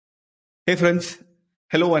Hey friends,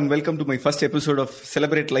 hello and welcome to my first episode of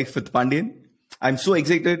Celebrate Life with Pandian. I'm so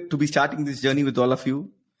excited to be starting this journey with all of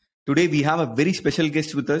you. Today we have a very special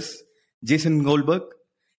guest with us, Jason Goldberg.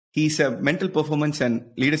 He's a mental performance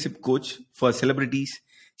and leadership coach for celebrities,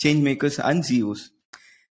 change makers and CEOs.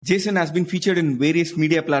 Jason has been featured in various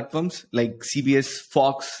media platforms like CBS,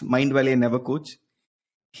 Fox, Mindvalley and Evercoach.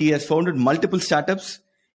 He has founded multiple startups,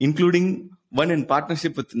 including one in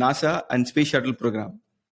partnership with NASA and Space Shuttle program.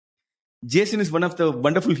 Jason is one of the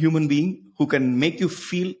wonderful human being who can make you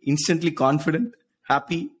feel instantly confident,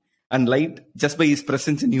 happy, and light just by his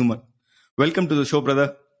presence and humor. Welcome to the show,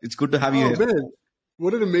 brother. It's good to have you Oh, here. man.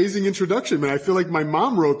 What an amazing introduction, man. I feel like my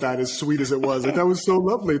mom wrote that as sweet as it was. Like, that was so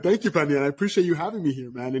lovely. Thank you, Penny. And I appreciate you having me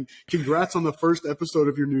here, man. And congrats on the first episode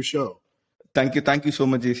of your new show. Thank you. Thank you so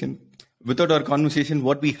much, Jason. Without our conversation,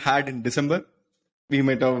 what we had in December,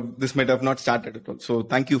 this might have not started at all. So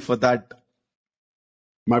thank you for that.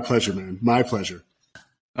 My pleasure, man. My pleasure.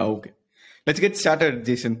 Okay. Let's get started,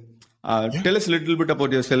 Jason. Tell us a little bit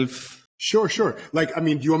about yourself. Sure. Do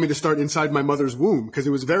you want me to start inside my mother's womb? Because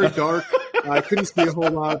it was very dark. I couldn't see a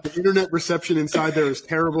whole lot. The internet reception inside there is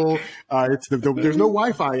terrible. There's no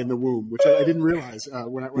Wi-Fi in the womb, which I didn't realize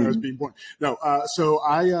when I was being born. No. So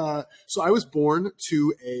I was born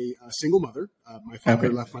to a single mother. My father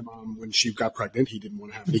left my mom when she got pregnant. He didn't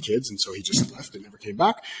want to have any kids, and so he just left and never came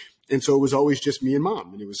back. And so it was always just me and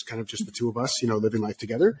mom, and it was kind of just the two of us, living life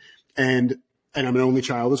together. And I'm an only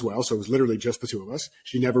child as well, so it was literally just the two of us.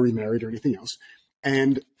 She never remarried or anything else.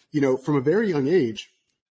 And, from a very young age,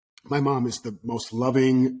 my mom is the most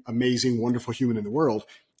loving, amazing, wonderful human in the world.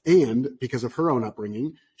 And because of her own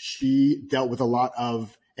upbringing, she dealt with a lot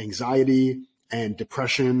of anxiety and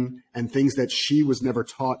depression and things that she was never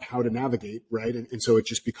taught how to navigate, right? And so it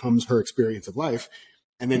just becomes her experience of life.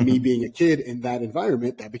 And then me being a kid in that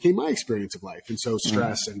environment, that became my experience of life. And so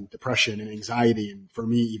stress and depression and anxiety, and for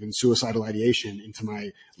me, even suicidal ideation into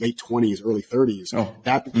my late 20s, early 30s,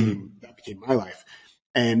 that became my life.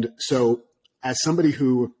 And so as somebody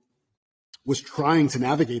who was trying to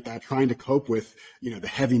navigate that, trying to cope with, the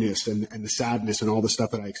heaviness and the sadness and all the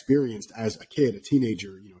stuff that I experienced as a kid, a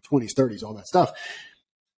teenager, 20s, 30s, all that stuff,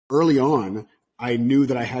 early on, I knew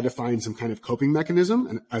that I had to find some kind of coping mechanism.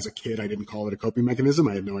 And as a kid, I didn't call it a coping mechanism.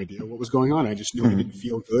 I had no idea what was going on. I just knew I didn't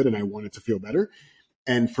feel good and I wanted to feel better.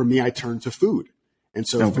 And for me, I turned to food. And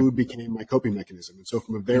so food became my coping mechanism. And so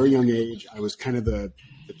from a very young age, I was kind of the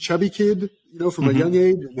chubby kid, from a young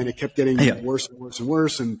age. And then it kept getting worse and worse and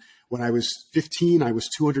worse. And when I was 15, I was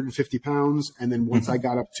 250 pounds. And then once I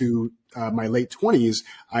got up to my late 20s,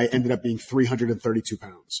 I ended up being 332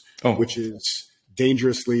 pounds, which is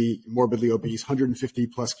dangerously morbidly obese, 150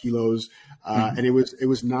 plus kilos. And it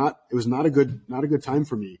was not a good time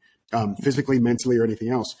for me, physically, mentally, or anything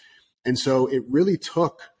else. And so it really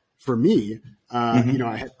took for me, I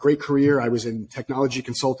had a great career. I was in technology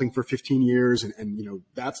consulting for 15 years and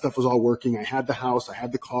that stuff was all working. I had the house, I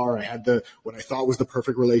had the car, I had what I thought was the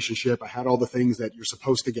perfect relationship. I had all the things that you're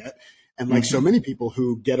supposed to get. And like so many people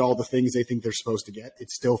who get all the things they think they're supposed to get,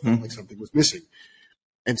 it still felt like something was missing.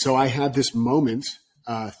 And so I had this moment,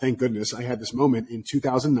 thank goodness, I had this moment in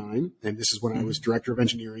 2009. And this is when I was director of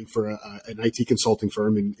engineering for an IT consulting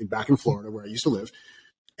firm back in Florida where I used to live.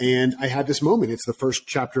 And I had this moment. It's the first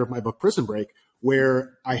chapter of my book, Prison Break,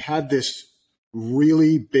 where I had this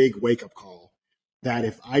really big wake-up call that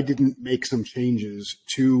if I didn't make some changes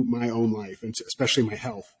to my own life, and especially my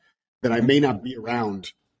health, that I may not be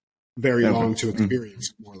around very long to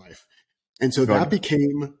experience more life. And so that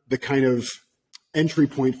became the kind of entry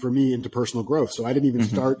point for me into personal growth. So I didn't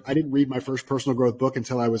even I didn't read my first personal growth book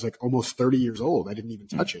until I was like almost 30 years old. I didn't even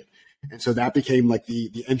touch it. And so that became like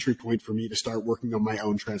the entry point for me to start working on my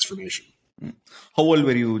own transformation. How old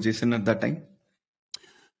were you, Jason, at that time?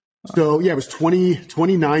 So I was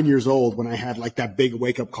 29 years old when I had like that big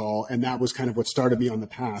wake up call. And that was kind of what started me on the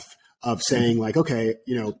path of saying like, okay,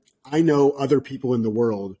 I know other people in the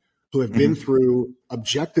world who have been through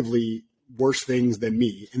objectively worse things than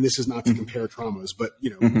me. And this is not to compare traumas, but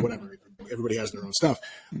whatever, everybody has their own stuff.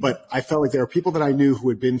 But I felt like there are people that I knew who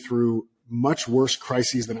had been through much worse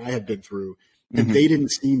crises than I had been through. And they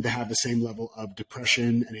didn't seem to have the same level of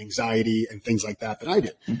depression and anxiety and things like that I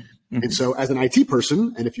did. And so as an IT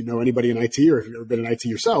person, and if you know anybody in IT or if you've ever been in IT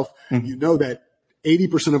yourself, you know that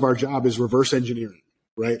 80% of our job is reverse engineering,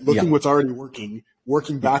 right? Looking what's already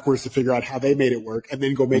working backwards to figure out how they made it work and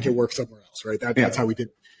then go make it work somewhere else, right? That's how we did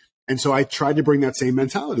it. And so I tried to bring that same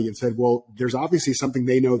mentality and said, well, there's obviously something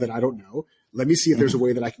they know that I don't know. Let me see if there's a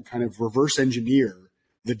way that I can kind of reverse engineer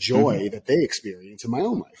the joy that they experience in my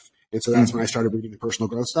own life. And so that's when I started reading the personal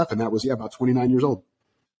growth stuff. And that was, about 29 years old.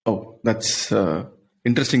 Oh, that's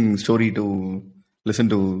interesting story to listen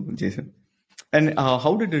to, Jason. And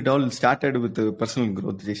how did it all started with the personal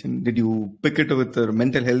growth, Jason? Did you pick it with your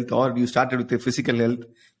mental health, or you started with your physical health,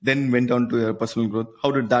 then went on to your personal growth?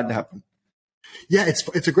 How did that happen? Yeah,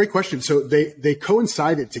 it's a great question. So they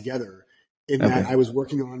coincided together in that I was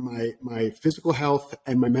working on my physical health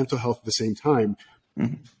and my mental health at the same time.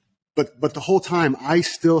 Mm-hmm. But the whole time I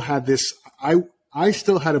still had this, I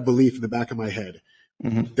still had a belief in the back of my head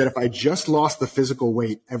that if I just lost the physical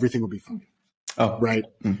weight, everything would be fine. Oh, right.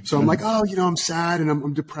 Mm-hmm. So I'm like, oh, I'm sad and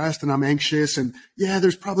I'm depressed and I'm anxious. And yeah,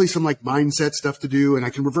 there's probably some like mindset stuff to do and I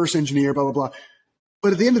can reverse engineer, blah, blah, blah.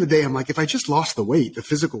 But at the end of the day, I'm like, if I just lost the weight, the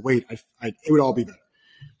physical weight, it would all be better.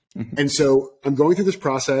 Mm-hmm. And so I'm going through this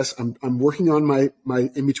process. I'm working on my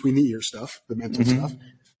in between the ear stuff, the mental stuff,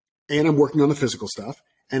 and I'm working on the physical stuff.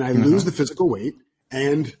 And I lose the physical weight,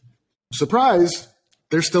 and surprise,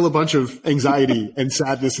 there's still a bunch of anxiety and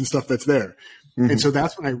sadness and stuff that's there. Mm-hmm. And so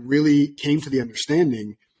that's when I really came to the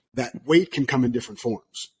understanding that weight can come in different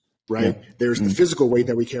forms, right? Yeah. There's the physical weight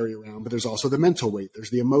that we carry around, but there's also the mental weight.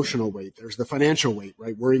 There's the emotional weight. There's the financial weight,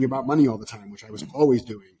 right? Worrying about money all the time, which I was always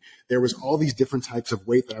doing. There was all these different types of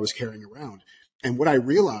weight that I was carrying around. And what I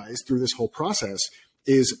realized through this whole process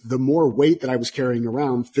is the more weight that I was carrying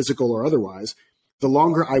around, physical or otherwise, the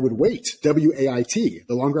longer I would wait, W-A-I-T,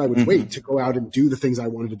 the longer I would wait to go out and do the things I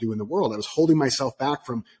wanted to do in the world. I was holding myself back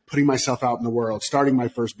from putting myself out in the world, starting my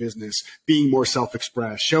first business, being more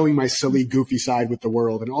self-expressed, showing my silly, goofy side with the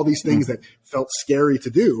world, and all these things that felt scary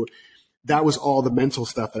to do. That was all the mental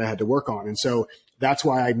stuff that I had to work on. And so that's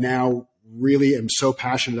why I now really am so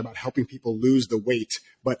passionate about helping people lose the weight,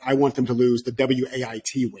 but I want them to lose the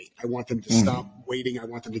W-A-I-T weight. I want them to stop waiting. I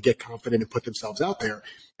want them to get confident and put themselves out there.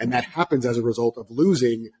 And that happens as a result of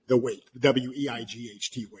losing the weight, the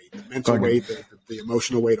W-E-I-G-H-T weight, the mental weight, the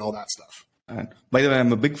emotional weight, all that stuff. By the way,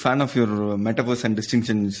 I'm a big fan of your metaphors and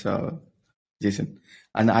distinctions, Jason.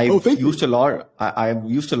 And I've used a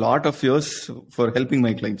lot of yours for helping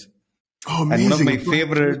my clients. Oh, amazing. And one of my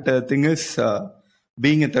favorite thing is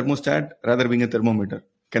being a thermostat rather being a thermometer.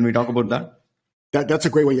 Can we talk about that? That's a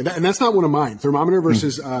great one. And that's not one of mine. Thermometer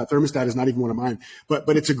versus thermostat is not even one of mine,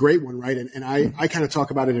 but it's a great one, right? And I kind of talk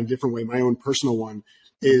about it in a different way. My own personal one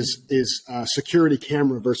is security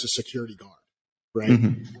camera versus security guard, right?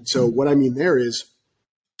 So what I mean there is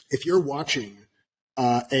if you're watching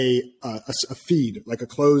a feed, like a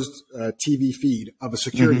closed TV feed of a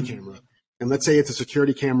security camera, and let's say it's a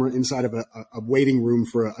security camera inside of a waiting room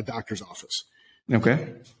for a doctor's office.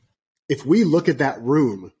 Okay. If we look at that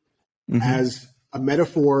room as a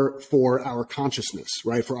metaphor for our consciousness,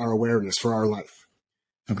 right? For our awareness, for our life.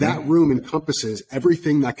 Okay. That room encompasses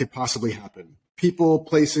everything that could possibly happen. People,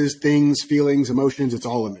 places, things, feelings, emotions, it's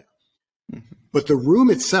all in there. But the room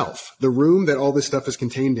itself, the room that all this stuff is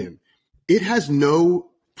contained in, it has no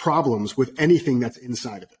problems with anything that's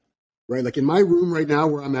inside of it, right? Like in my room right now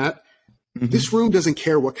where I'm at, this room doesn't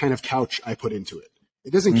care what kind of couch I put into it.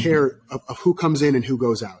 It doesn't care of who comes in and who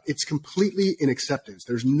goes out. It's completely in acceptance.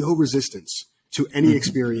 There's no resistance to any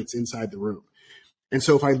experience inside the room. And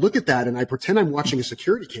so if I look at that and I pretend I'm watching a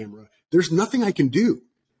security camera, there's nothing I can do.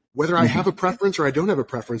 Whether I have a preference or I don't have a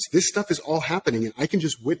preference, this stuff is all happening and I can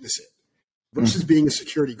just witness it. Versus being a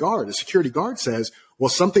security guard says, well,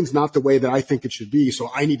 something's not the way that I think it should be, so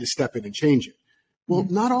I need to step in and change it. Well,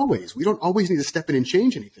 not always. We don't always need to step in and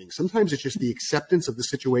change anything. Sometimes it's just the acceptance of the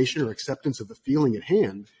situation or acceptance of the feeling at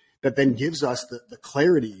hand that then gives us the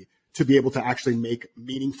clarity to be able to actually make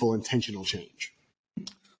meaningful, intentional change.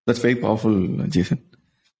 That's very powerful, Jason.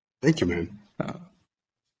 Thank you, man.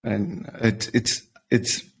 And it's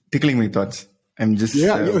tickling my thoughts. I'm just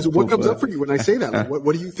So what comes up for you when I say that? Like,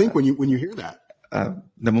 what do you think when you hear that?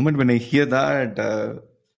 The moment when I hear that,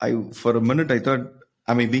 for a minute I thought,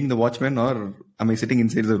 am I being the watchman or am I sitting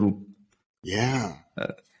inside the room? Yeah.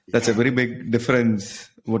 That's a very big difference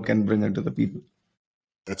what can bring into the people.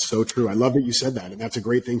 That's so true. I love that you said that. And that's a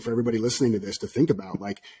great thing for everybody listening to this to think about.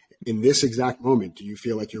 Like in this exact moment, do you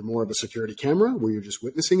feel like you're more of a security camera where you're just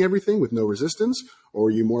witnessing everything with no resistance? Or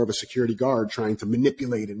are you more of a security guard trying to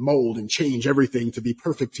manipulate and mold and change everything to be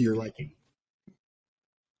perfect to your liking?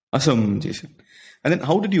 Awesome, Jason. And then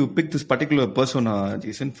how did you pick this particular persona,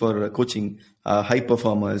 Jason, for coaching high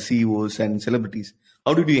performers, CEOs, and celebrities?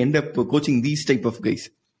 How did you end up coaching these type of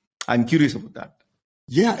guys? I'm curious about that.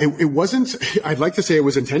 Yeah, it wasn't, I'd like to say it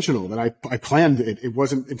was intentional, that I planned it. It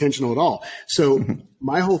wasn't intentional at all. So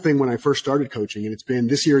my whole thing when I first started coaching, and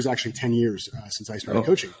this year is actually 10 years since I started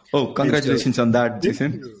coaching. Oh, congratulations on that,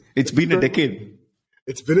 Jason. It's been a decade.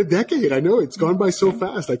 It's been a decade. I know it's gone by so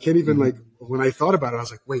fast. I can't even when I thought about it, I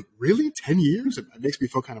was like, wait, really? 10 years? It makes me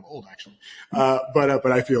feel kind of old actually.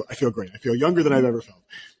 But I feel great. I feel younger than I've ever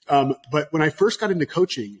felt. But when I first got into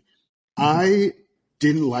coaching, I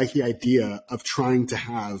didn't like the idea of trying to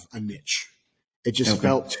have a niche. It just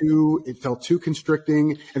felt too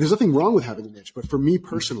constricting. And there's nothing wrong with having a niche, but for me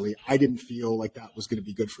personally, I didn't feel like that was going to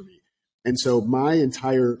be good for me. And so my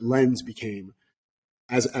entire lens became,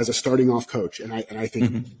 as a starting off coach, and I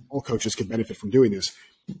think all coaches can benefit from doing this,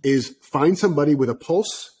 is find somebody with a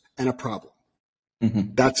pulse and a problem.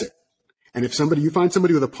 That's it. And if you find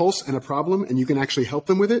somebody with a pulse and a problem and you can actually help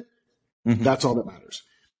them with it, that's all that matters.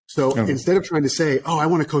 So instead of trying to say, oh, I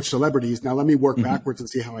want to coach celebrities, now let me work backwards and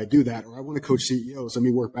see how I do that, or I want to coach CEOs, let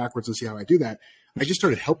me work backwards and see how I do that, I just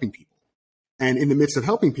started helping people. And in the midst of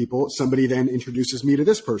helping people, somebody then introduces me to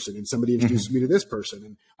this person, and somebody introduces me to this person.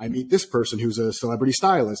 And I meet this person who's a celebrity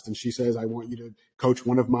stylist, and she says, I want you to coach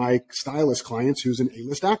one of my stylist clients who's an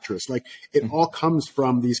A-list actress. Like, it all comes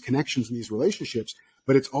from these connections and these relationships,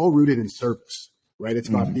 but it's all rooted in service, right? It's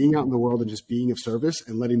about being out in the world and just being of service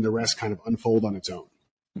and letting the rest kind of unfold on its own.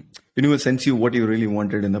 Did you sense what you really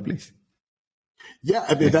wanted in the place? Yeah,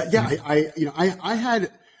 I mean,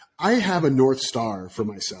 I have a North Star for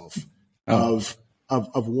myself of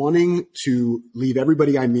wanting to leave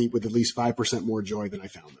everybody I meet with at least 5% more joy than I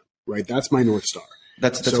found them. Right, that's my North Star.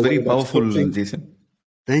 That's very powerful, Jason.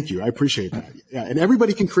 Thank you, I appreciate that. Yeah, and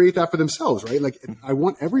everybody can create that for themselves, right? Like, I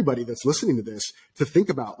want everybody that's listening to this to think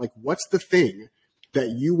about, like, what's the thing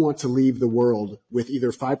that you want to leave the world with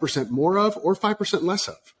either 5% more of or 5% less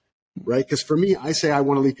of, right? Because for me, I say I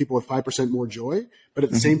want to leave people with 5% more joy, but at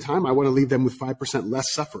the same time, I want to leave them with 5%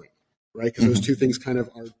 less suffering, right? Because those two things kind of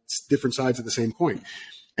are different sides of the same coin.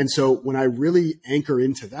 And so when I really anchor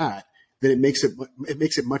into that, then it makes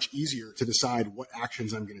it much easier to decide what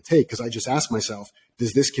actions I'm going to take. Because I just ask myself,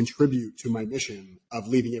 does this contribute to my mission of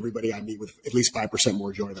leaving everybody I meet with at least 5%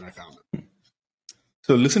 more joy than I found them?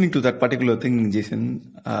 So listening to that particular thing,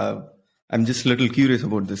 Jason, I'm just a little curious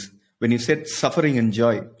about this. When you said suffering and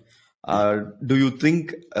joy, do you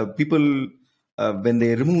think people, when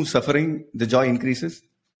they remove suffering, the joy increases?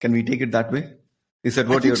 Can we take it that way? Is that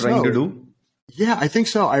what you're trying to do? Yeah, I think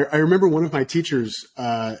so. I remember one of my teachers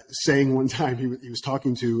saying one time, he was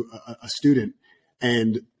talking to a student,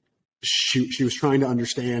 and she was trying to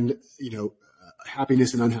understand,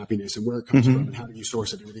 happiness and unhappiness and where it comes from and how do you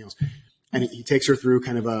source it and everything else. And he takes her through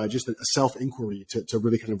kind of just a self-inquiry to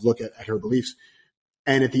really kind of look at her beliefs.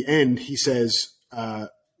 And at the end, he says,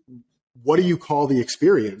 what do you call the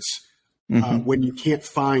experience when you can't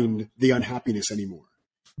find the unhappiness anymore?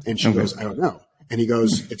 And she goes, I don't know. And he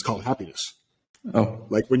goes, it's called happiness. Oh,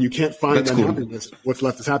 like when you can't find unhappiness, what's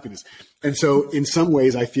left is happiness. And so in some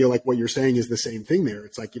ways, I feel like what you're saying is the same thing there.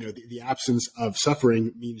 It's like, the absence of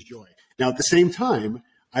suffering means joy. Now, at the same time,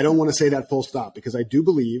 I don't want to say that full stop, because I do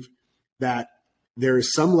believe that there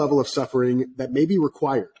is some level of suffering that may be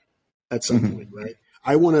required at some point, right?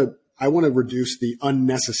 I want to reduce the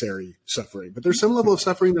unnecessary suffering, but there's some level of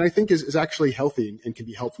suffering that I think is actually healthy and can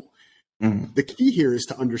be helpful. The key here is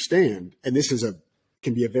to understand, and this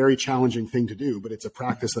can be a very challenging thing to do, but it's a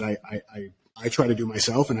practice that I try to do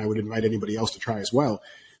myself, and I would invite anybody else to try as well,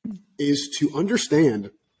 is to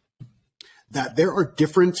understand that there are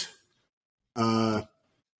different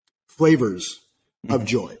flavors of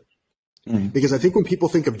joy. Because I think when people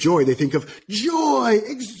think of joy, they think of joy,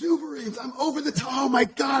 exuberance, I'm over the top, oh my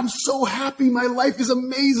God, I'm so happy, my life is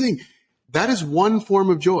amazing. That is one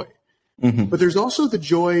form of joy. But there's also the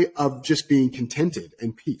joy of just being contented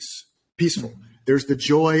and peaceful. There's the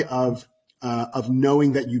joy of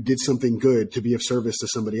knowing that you did something good to be of service to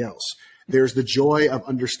somebody else. There's the joy of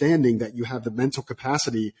understanding that you have the mental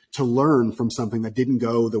capacity to learn from something that didn't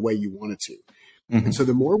go the way you wanted to. And so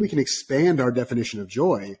the more we can expand our definition of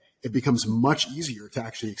joy, it becomes much easier to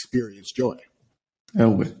actually experience joy. Oh,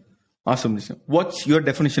 well. Awesome. What's your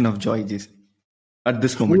definition of joy, Jason, at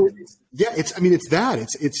this moment? Yeah,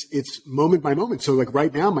 it's moment by moment. So like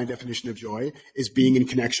right now, my definition of joy is being in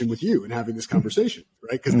connection with you and having this conversation,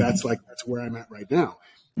 right? Because that's where I'm at right now.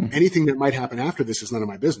 Anything that might happen after this is none of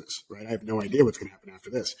my business, right? I have no idea what's going to happen after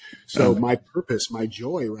this. So my purpose, my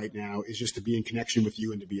joy right now is just to be in connection with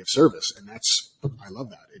you and to be of service. And I love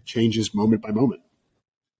that. It changes moment by moment.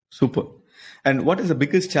 Super. And what is the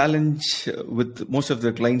biggest challenge with most of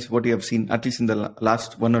the clients, what you have seen, at least in the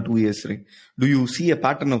last 1 or 2 years, right? Do you see a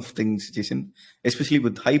pattern of things, Jason, especially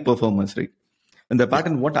with high performers, right? And the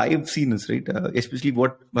pattern, what I have seen is, right, especially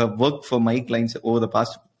what worked for my clients over the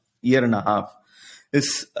past year and a half,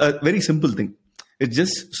 is a very simple thing. It's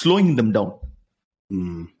just slowing them down.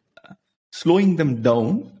 Slowing them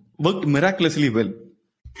down worked miraculously well.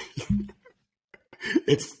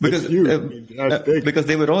 It's Because huge. I mean, that's big. because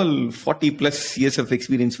they were all 40 plus years of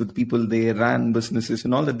experience with people. They ran businesses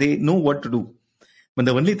and all that. They know what to do. But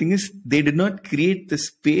the only thing is, they did not create the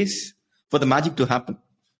space for the magic to happen.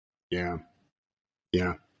 Yeah.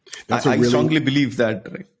 Yeah. I strongly believe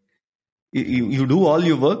that, right? You do all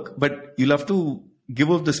your work, but you'll have to give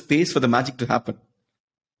up the space for the magic to happen.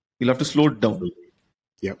 You'll have to slow it down.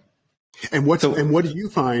 Yep. And what do you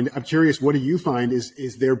find? I'm curious. What do you find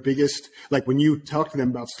is their biggest, like when you talk to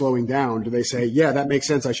them about slowing down, do they say, yeah, that makes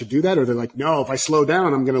sense, I should do that? Or they're like, no, if I slow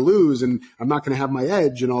down, I'm going to lose and I'm not going to have my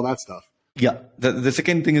edge and all that stuff. Yeah. The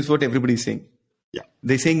second thing is what everybody's saying. Yeah.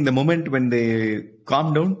 They're saying the moment when they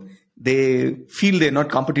calm down, they feel they're not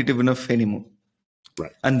competitive enough anymore.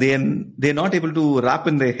 Right. And then they're not able to wrap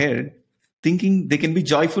in their head thinking they can be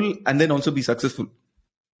joyful and then also be successful.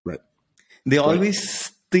 Right. They always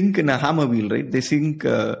think in a hammer wheel, right? They think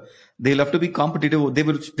they'll have to be competitive.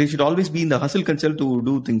 They should always be in the hustle culture to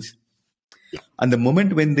do things. Yeah. And the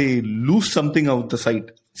moment when they lose something out the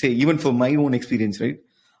sight, say, even for my own experience, right?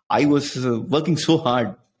 I was working so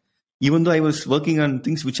hard, even though I was working on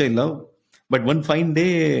things which I love. But one fine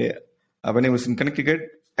day, when I was in Connecticut,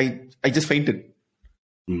 I just fainted.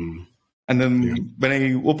 Mm. And then when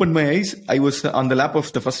I opened my eyes, I was on the lap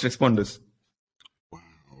of the first responders. Wow.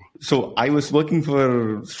 So I was working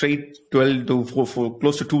for straight 12 to for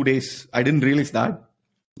close to 2 days. I didn't realize that.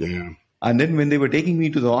 Yeah. And then when they were taking me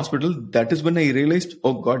to the hospital, that is when I realized,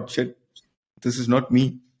 oh God, shit, this is not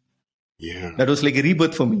me. Yeah. That was like a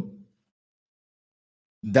rebirth for me.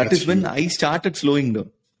 That's is when I started slowing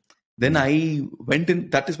down. Then I went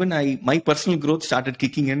in. That is when my personal growth started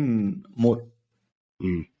kicking in more.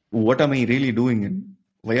 Mm. What am I really doing and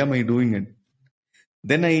why am I doing it?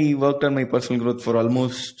 Then I worked on my personal growth for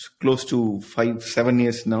almost close to 5-7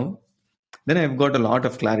 years now. Then I've got a lot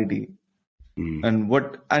of clarity. And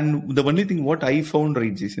the only thing what I found,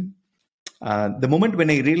 right, Jason, the moment when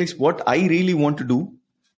I realized what I really want to do,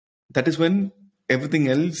 that is when everything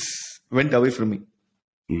else went away from me.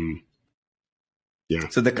 Mm. Yeah.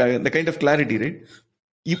 So the kind of clarity, right?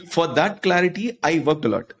 For that clarity, I worked a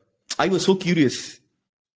lot. I was so curious.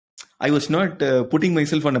 I was not putting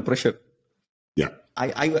myself under pressure. Yeah.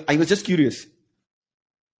 I was just curious.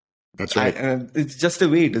 That's right. It's just the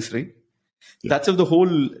way it is, right? Yeah. That's how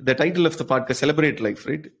the title of the podcast, Celebrate Life,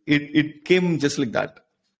 right? It came just like that.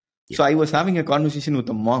 Yeah. So I was having a conversation with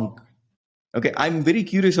a monk. Okay. I'm very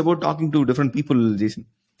curious about talking to different people, Jason.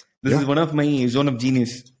 This is one of my zone of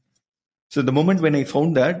genius. So the moment when I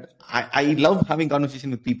found that, I love having conversation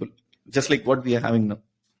with people, just like what we are having now.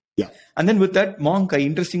 Yeah. And then with that monk, I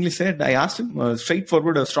asked him a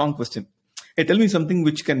straightforward, a strong question. Hey, tell me something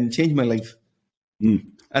which can change my life. Mm.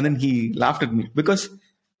 And then he laughed at me because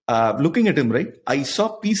looking at him, right, I saw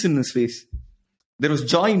peace in his face. There was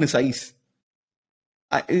joy in his eyes.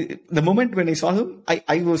 The moment when I saw him,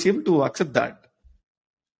 I was able to accept that.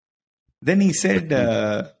 Then he said,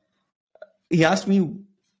 he asked me,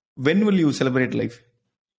 when will you celebrate life?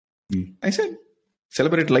 Mm. I said,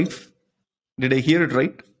 celebrate life? Did I hear it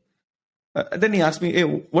right? Then he asked me, hey,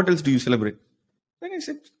 what else do you celebrate? Then I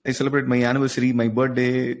said, I celebrate my anniversary, my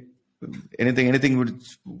birthday, anything,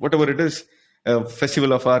 whatever it is, a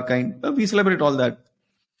festival of our kind. We celebrate all that.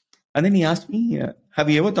 And then he asked me, have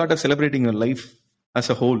you ever thought of celebrating your life as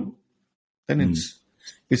a whole? Then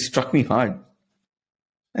it struck me hard.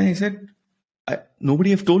 And I said,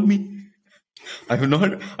 nobody have told me. I have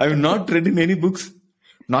not read in any books,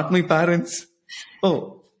 not my parents.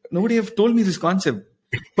 Oh, nobody have told me this concept.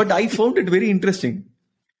 But I found it very interesting.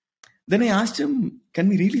 Then I asked him, can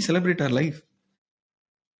we really celebrate our life?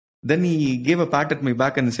 Then he gave a pat at my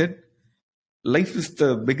back and said, life is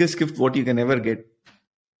the biggest gift what you can ever get.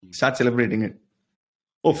 Start celebrating it.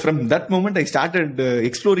 Oh, from that moment, I started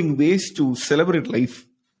exploring ways to celebrate life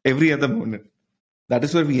every other moment. That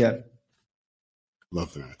is where we are.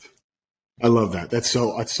 Love that. I love that. That's so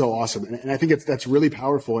awesome. And I think that's really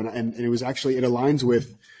powerful. And it was actually, it aligns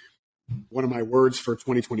with one of my words for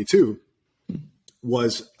 2022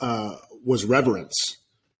 was reverence,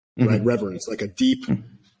 right? Reverence, like a deep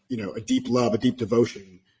love, a deep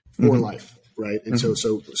devotion for life. Right. And so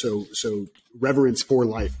reverence for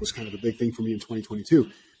life was kind of a big thing for me in 2022.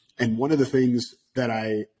 And one of the things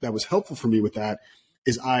that was helpful for me with that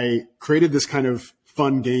is I created this kind of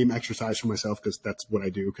fun game exercise for myself, because that's what I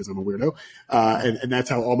do, because I'm a weirdo. And that's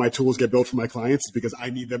how all my tools get built for my clients, is because I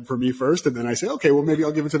need them for me first. And then I say, okay, well, maybe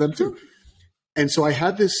I'll give it to them too. And so I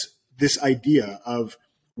had this idea of,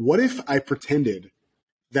 what if I pretended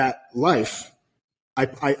that life, I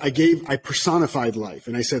personified life,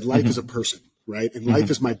 and I said life is a person, right? And life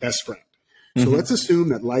is my best friend. So let's assume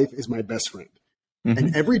that life is my best friend.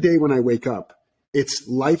 And every day when I wake up, it's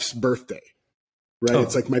life's birthday, right? Oh.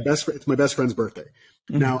 It's like it's my best friend's birthday.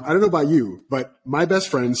 Now, I don't know about you, but my best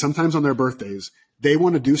friends, sometimes on their birthdays, they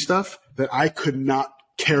want to do stuff that I could not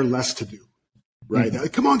care less to do. Right.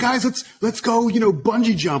 Like, come on, guys, let's go,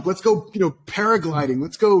 bungee jump. Let's go, paragliding.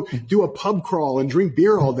 Let's go do a pub crawl and drink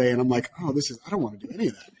beer all day. And I'm like, I don't want to do any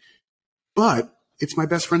of that. But it's my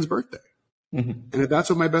best friend's birthday. And if that's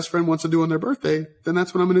what my best friend wants to do on their birthday, then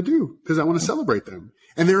that's what I'm going to do because I want to celebrate them.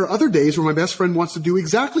 And there are other days where my best friend wants to do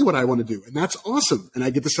exactly what I want to do. And that's awesome. And I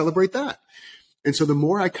get to celebrate that. And so the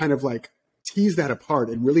more I kind of like tease that apart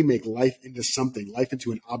and really make life into something, life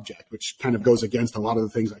into an object, which kind of goes against a lot of the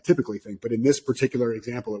things I typically think. But in this particular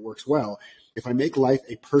example, it works well. If I make life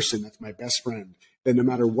a person that's my best friend, then no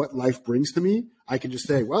matter what life brings to me, I can just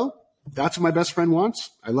say, well, that's what my best friend wants.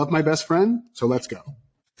 I love my best friend. So let's go.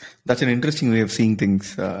 That's an interesting way of seeing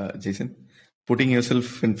things, Jason. Putting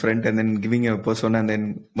yourself in front and then giving a persona and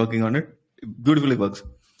then working on it beautifully works.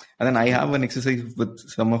 And then I have an exercise with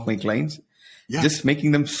some of my clients, just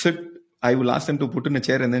making them sit. I will ask them to put in a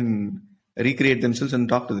chair and then recreate themselves and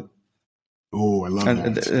talk to them. Oh, I love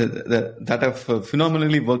that. That have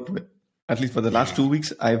phenomenally worked with. At least for the last 2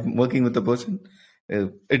 weeks, I'm working with a person.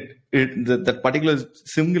 That particular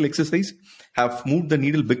single exercise have moved the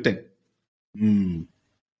needle big time.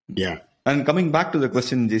 Yeah. And coming back to the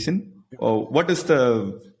question, Jason, what is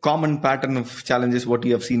the common pattern of challenges, what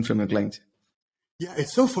you have seen from your clients? Yeah,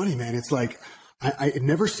 it's so funny, man. It's like, it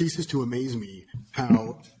never ceases to amaze me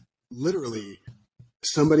how literally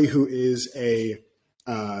somebody who is the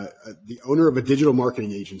owner of a digital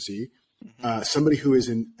marketing agency, somebody who is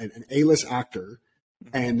an A-list actor,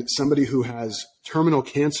 and somebody who has terminal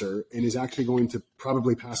cancer and is actually going to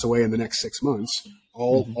probably pass away in the next 6 months,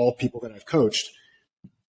 all people that I've coached,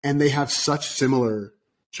 and they have such similar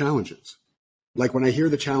challenges. Like when I hear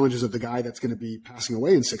the challenges of the guy that's going to be passing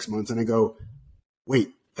away in 6 months, and I go, wait,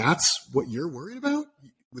 that's what you're worried about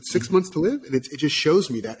with 6 months to live? And it just shows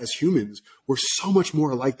me that as humans, we're so much more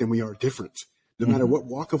alike than we are different. No matter what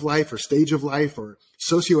walk of life or stage of life or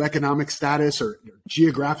socioeconomic status or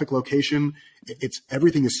geographic location,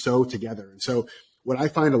 everything is so together. And so what I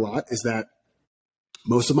find a lot is that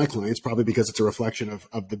most of my clients, probably because it's a reflection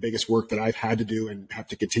of the biggest work that I've had to do and have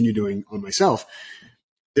to continue doing on myself,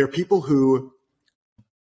 they're people who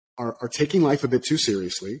are taking life a bit too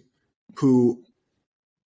seriously, who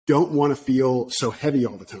don't want to feel so heavy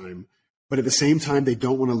all the time, but at the same time, they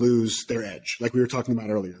don't want to lose their edge, like we were talking about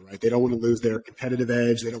earlier, right? They don't want to lose their competitive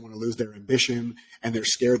edge. They don't want to lose their ambition, and they're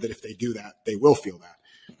scared that if they do that, they will feel that.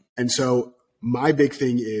 And so my big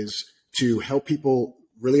thing is to help people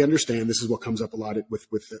really understand. This is what comes up a lot with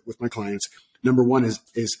my clients. Number one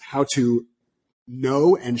is how to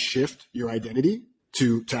know and shift your identity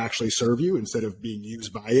to actually serve you instead of being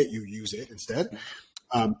used by it. You use it instead.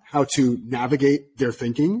 How to navigate their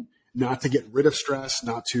thinking, not to get rid of stress,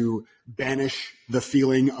 not to banish the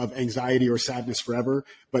feeling of anxiety or sadness forever,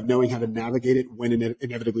 but knowing how to navigate it when it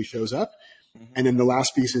inevitably shows up. And then the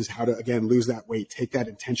last piece is how to, again, lose that weight, take that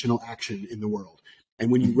intentional action in the world.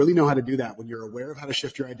 And when you really know how to do that, when you're aware of how to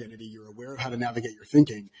shift your identity, you're aware of how to navigate your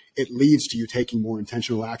thinking, it leads to you taking more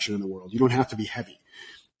intentional action in the world. You don't have to be heavy.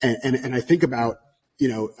 And I think about,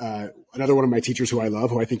 another one of my teachers who I love,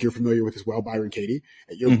 who I think you're familiar with as well, Byron Katie.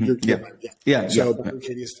 So Byron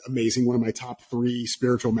Katie is amazing. One of my top 3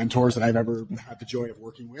 spiritual mentors that I've ever had the joy of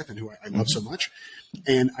working with and who I love so much.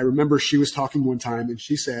 And I remember she was talking one time and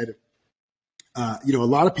she said, a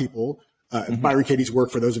lot of people, Byron Katie's work,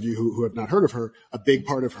 for those of you who have not heard of her, a big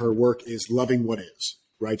part of her work is loving what is,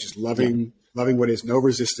 right? Just loving what is, no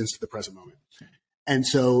resistance to the present moment. And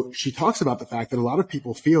so she talks about the fact that a lot of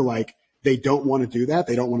people feel like they don't want to do that.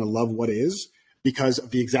 They don't want to love what is because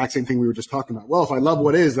of the exact same thing we were just talking about. Well, if I love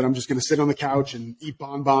what is, then I'm just going to sit on the couch and eat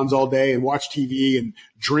bonbons all day and watch TV and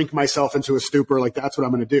drink myself into a stupor. Like that's what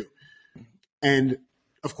I'm going to do. And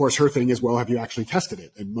of course, her thing is, well, have you actually tested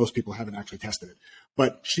it? And most people haven't actually tested it.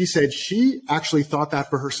 But she said she actually thought that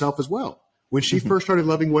for herself as well. When she first started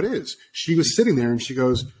loving what is, she was sitting there and she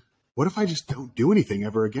goes, what if I just don't do anything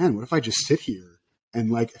ever again? What if I just sit here? And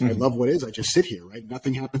like, if I love what is, I just sit here, right?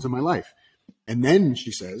 Nothing happens in my life. And then she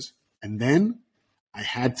says, and then I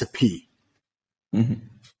had to pee. And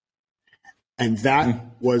that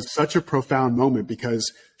was such a profound moment because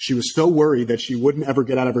she was so worried that she wouldn't ever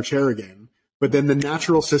get out of her chair again. But then the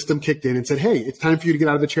natural system kicked in and said, hey, it's time for you to get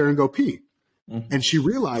out of the chair and go pee. And she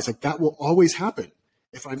realized like that will always happen.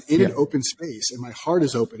 If I'm in an open space and my heart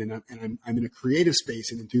is open and I'm in a creative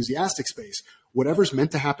space, an enthusiastic space, whatever's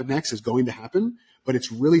meant to happen next is going to happen. But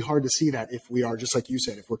it's really hard to see that if we are, just like you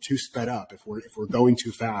said, if we're too sped up, if we're going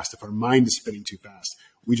too fast, if our mind is spinning too fast,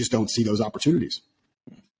 we just don't see those opportunities.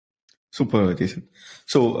 Super, Jason.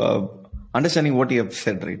 So, understanding what you have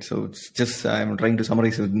said, right? So, it's just I'm trying to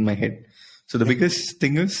summarize it in my head. So, the biggest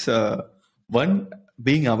thing is one,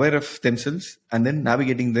 being aware of themselves and then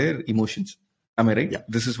navigating their emotions. Am I right? Yeah.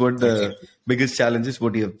 This is what the biggest challenge is.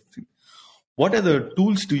 What you have. What other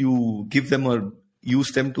tools do you give them or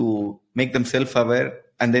use them to make them self-aware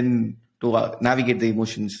and then to navigate the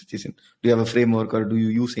emotions, Jason? Do you have a framework or do you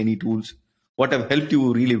use any tools? What have helped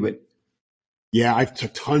you really well? Yeah, I've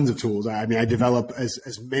took tons of tools. I mean, I develop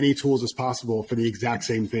as many tools as possible for the exact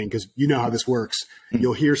same thing because you know how this works.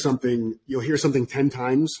 You'll hear something 10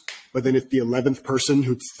 times, but then it's the 11th person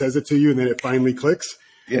who says it to you and then it finally clicks.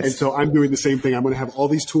 Yes. And so I'm doing the same thing. I'm going to have all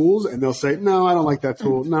these tools and they'll say, no, I don't like that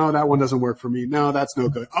tool. No, that one doesn't work for me. No, that's no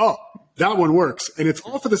good. Oh, that one works. And it's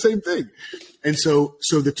all for the same thing. And so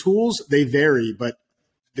the tools, they vary, but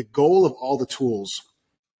the goal of all the tools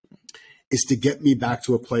is to get me back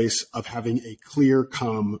to a place of having a clear,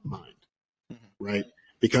 calm mind, right?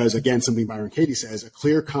 Because again, something Byron Katie says, a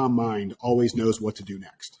clear, calm mind always knows what to do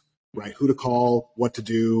next, right? Who to call, what to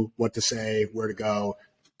do, what to say, where to go,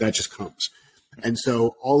 that just comes. And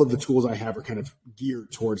so all of the tools I have are kind of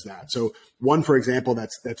geared towards that. So one, for example,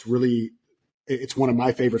 that's really, it's one of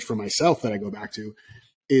my favorites for myself that I go back to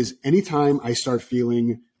is anytime I start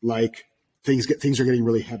feeling like things are getting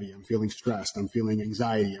really heavy. I'm feeling stressed. I'm feeling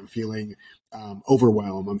anxiety. I'm feeling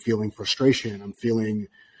overwhelmed. I'm feeling frustration. I'm feeling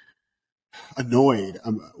annoyed.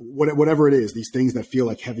 Whatever it is, these things that feel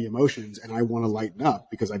like heavy emotions, and I want to lighten up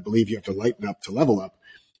because I believe you have to lighten up to level up.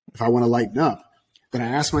 If I want to lighten up, then I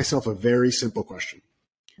ask myself a very simple question.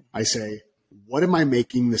 I say, what am I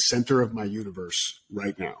making the center of my universe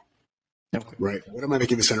right now? Okay. Right? What am I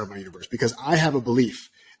making the center of my universe? Because I have a belief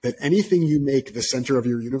that anything you make the center of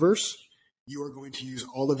your universe, you are going to use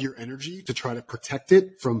all of your energy to try to protect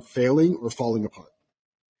it from failing or falling apart.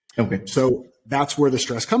 Okay. So that's where the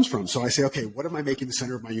stress comes from. So I say, okay, what am I making the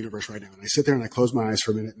center of my universe right now? And I sit there and I close my eyes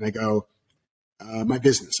for a minute and I go, my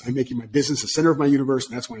business. I'm making my business the center of my universe.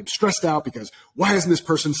 And that's why I'm stressed out because why hasn't this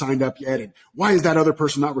person signed up yet? And why is that other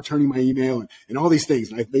person not returning my email? And all these things.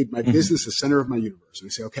 And I've made my business the center of my universe. And I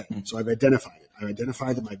say, okay, so I've identified it. I've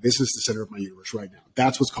identified that my business is the center of my universe right now.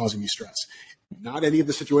 That's what's causing me stress. Not any of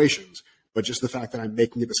the situations, but just the fact that I'm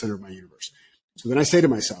making it the center of my universe. So then I say to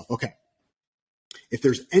myself, okay, if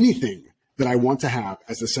there's anything that I want to have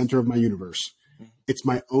as the center of my universe, it's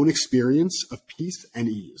my own experience of peace and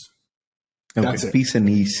ease. Okay, that's it. Peace and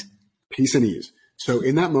ease. Peace and ease. So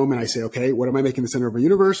in that moment, I say, okay, what am I making the center of my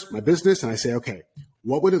universe? My business. And I say, okay,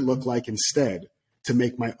 what would it look like instead to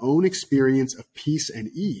make my own experience of peace and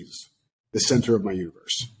ease the center of my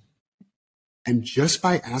universe? And just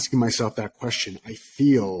by asking myself that question, I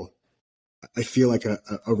feel like a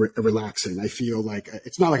relaxing. I feel like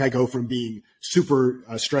it's not like I go from being super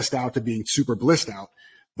stressed out to being super blissed out,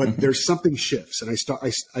 but there's something shifts, and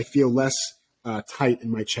I feel less tight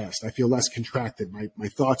in my chest. I feel less contracted. My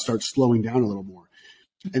thoughts start slowing down a little more.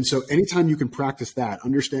 And so anytime you can practice that,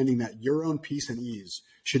 understanding that your own peace and ease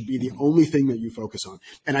should be the only thing that you focus on.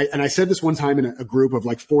 And I said this one time in a group of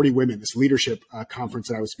like 40 women, this leadership conference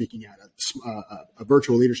that I was speaking at, a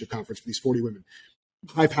virtual leadership conference for these 40 women.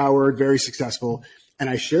 High-powered, very successful. And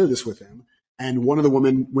I share this with them. And one of the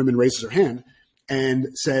women raises her hand and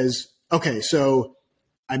says, okay, so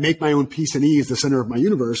I make my own peace and ease the center of my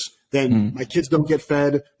universe. Then my kids don't get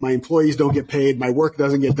fed. My employees don't get paid. My work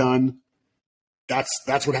doesn't get done.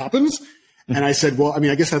 That's what happens. And I said, well, I mean,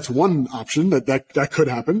 I guess that's one option that could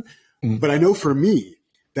happen. But I know for me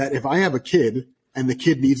that if I have a kid and the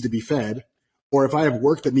kid needs to be fed, or if I have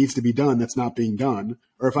work that needs to be done that's not being done,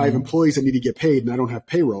 or if I have employees that need to get paid and I don't have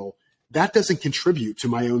payroll, that doesn't contribute to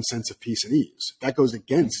my own sense of peace and ease. That goes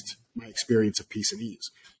against my experience of peace and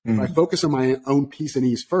ease. If I focus on my own peace and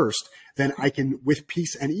ease first, then I can, with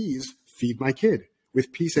peace and ease, feed my kid.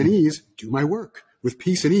 With peace and ease, do my work. With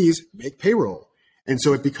peace and ease, make payroll. And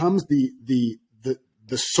so it becomes the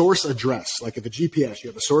source address. Like if a GPS, you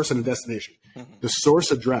have a source and a destination. The source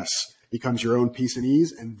address becomes your own peace and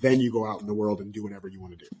ease, and then you go out in the world and do whatever you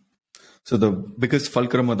want to do. So the biggest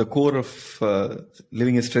fulcrum or the core of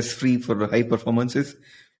living a stress-free for high performance is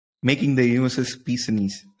making the universe's peace and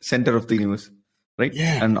ease, center of the universe, right?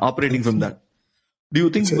 Yeah. And operating from that. Do you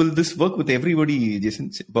think will this work with everybody,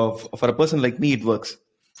 Jason? For a person like me, it works.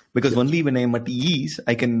 Because only when I'm at ease,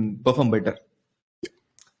 I can perform better.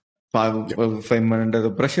 If I'm under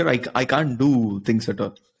the pressure, I can't do things at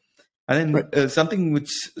all. And then something which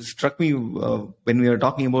struck me when we were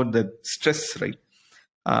talking about the stress, right?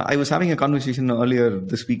 I was having a conversation earlier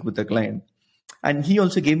this week with a client, and he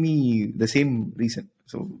also gave me the same reason.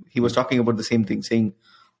 So he was talking about the same thing, saying,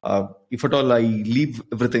 if at all I leave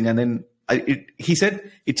everything and then he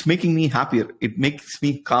said, it's making me happier. It makes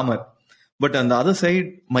me calmer. But on the other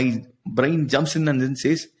side, my brain jumps in and then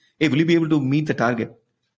says, hey, will you be able to meet the target?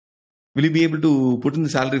 Will you be able to put in the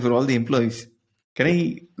salary for all the employees? Can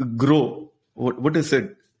I grow? What is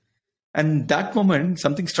it? And that moment,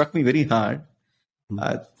 something struck me very hard.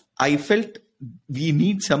 I felt we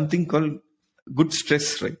need something called good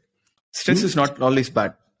stress, right? Stress is not always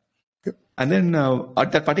bad. And then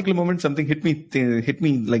at that particular moment, something hit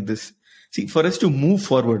me like this. See, for us to move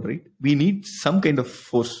forward, right, we need some kind of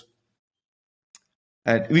force.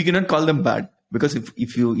 We cannot call them bad, because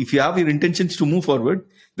if you have your intentions to move forward,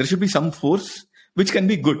 there should be some force which can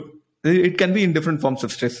be good. It can be in different forms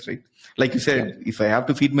of stress, right? Like you said, if I have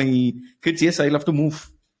to feed my kids, yes, I'll have to move.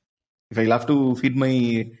 If I'll have to feed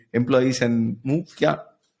my employees and move, yeah,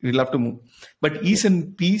 we'll have to move. But ease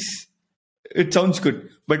and peace, it sounds good.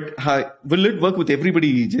 But will it work with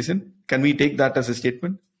everybody, Jason? Can we take that as a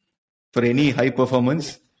statement for any high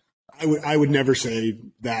performance? I would never say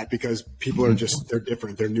that, because people are they're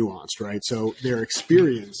different. They're nuanced, right? So their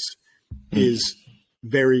experience is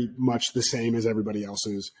very much the same as everybody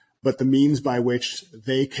else's, but the means by which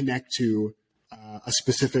they connect to a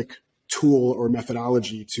specific tool or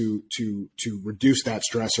methodology to reduce that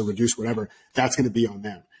stress or reduce whatever, that's going to be on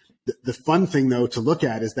them. The fun thing, though, to look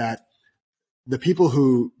at is that the people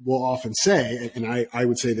who will often say, and I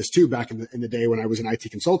would say this too, back in the day when I was in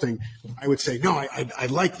IT consulting, I would say, no, I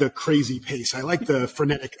like the crazy pace. I like the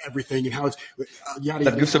frenetic everything and how it's yada.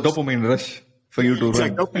 That gives a dopamine rush for you to run.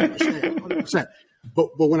 Like dopamine rush, 100%.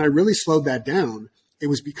 But when I really slowed that down, it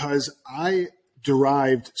was because I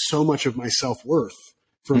derived so much of my self-worth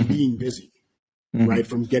from being busy, right?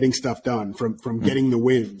 From getting stuff done, from getting the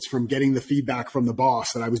wins, from getting the feedback from the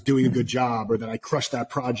boss that I was doing a good job or that I crushed that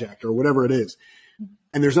project or whatever it is.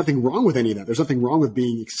 And there's nothing wrong with any of that. There's nothing wrong with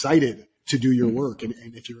being excited to do your work. And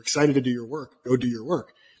if you're excited to do your work, go do your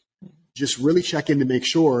work. Just really check in to make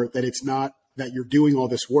sure that it's not that you're doing all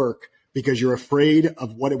this work because you're afraid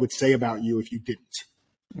of what it would say about you if you didn't.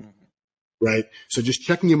 Right? So just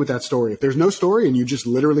checking in with that story. If there's no story and you just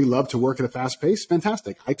literally love to work at a fast pace,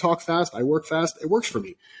 fantastic. I talk fast. I work fast. It works for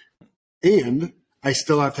me. And I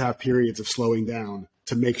still have to have periods of slowing down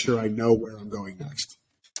to make sure I know where I'm going next.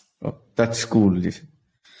 Oh, that's cool, Jason.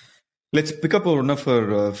 Let's pick up one of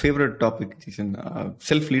our favorite topics, Jason,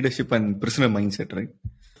 self-leadership and prisoner mindset, right?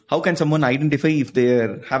 How can someone identify if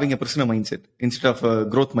they're having a prisoner mindset instead of a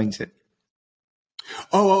growth mindset?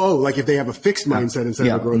 Oh, like if they have a fixed mindset instead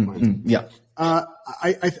of a growth mindset. Yeah.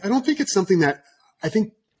 I don't think it's something that I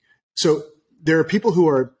think. So there are people who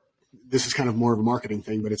are, this is kind of more of a marketing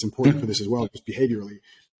thing, but it's important for this as well, just behaviorally,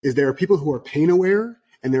 is there are people who are pain aware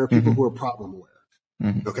and there are people who are problem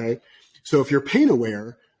aware. Okay. So if you're pain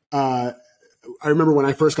aware, I remember when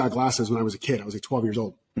I first got glasses when I was a kid, I was like 12 years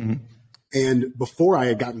old. And before I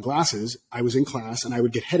had gotten glasses, I was in class and I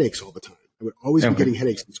would get headaches all the time. I would always be getting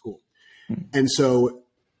headaches in school. And so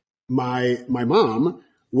my mom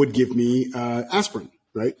would give me aspirin,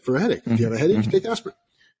 right, for a headache. If you have a headache, you take aspirin.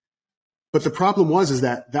 But the problem was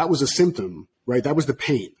that was a symptom, right? That was the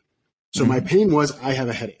pain. So my pain was I have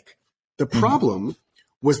a headache. The problem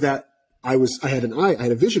was that I had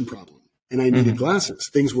a vision problem and I needed glasses.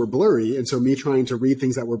 Things were blurry. And so me trying to read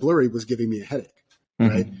things that were blurry was giving me a headache,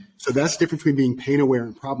 right? So that's the difference between being pain aware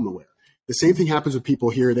and problem aware. The same thing happens with people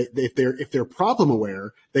here. That if they're problem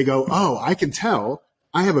aware, they go, oh, I can tell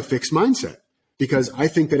I have a fixed mindset because I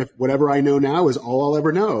think that if whatever I know now is all I'll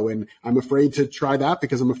ever know. And I'm afraid to try that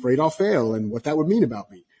because I'm afraid I'll fail and what that would mean about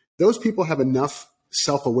me. Those people have enough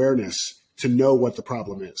self-awareness to know what the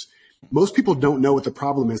problem is. Most people don't know what the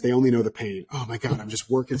problem is. They only know the pain. Oh my God, I'm just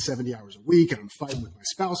working 70 hours a week and I'm fighting with my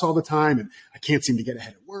spouse all the time and I can't seem to get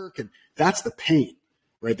ahead at work. And that's the pain,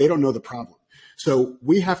 right? They don't know the problem. So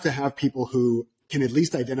we have to have people who can at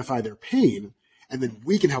least identify their pain, and then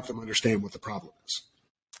we can help them understand what the problem is,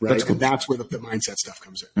 right? And that's where the mindset stuff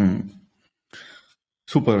comes in.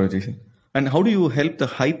 Super, Jason. And how do you help the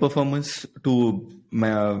high performers to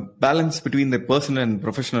balance between their personal and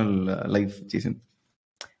professional life, Jason?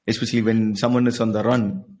 Especially when someone is on the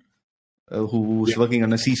run, who's working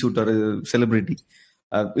on a C-suite or a celebrity.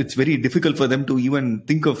 It's very difficult for them to even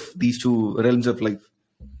think of these two realms of life.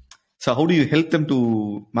 So how do you help them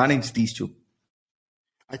to manage these two?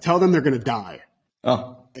 I tell them they're going to die.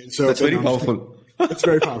 Oh, and so that's very powerful. It's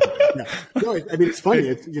very powerful. Yeah. No, I mean, it's funny.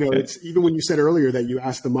 It's even when you said earlier that you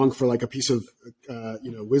asked the monk for like a piece of,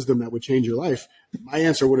 wisdom that would change your life. My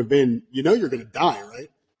answer would have been, you're going to die, right?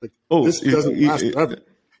 Like, this doesn't last forever.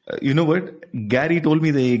 You know what? Gary told me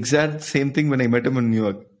the exact same thing when I met him in New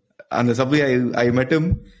York. On the subway, I met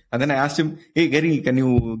him and then I asked him, hey, Gary, can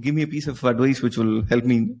you give me a piece of advice which will help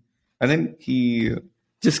me? And then he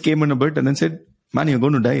just came in a bit and then said, man, you're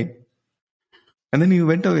going to die. And then he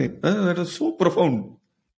went away. That was so profound.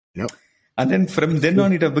 Yep. And then from then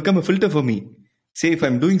on, it has become a filter for me. Say, if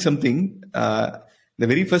I'm doing something, the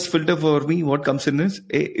very first filter for me, what comes in is,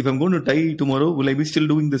 hey, if I'm going to die tomorrow, will I be still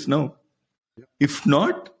doing this now? Yep. If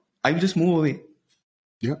not, I will just move away.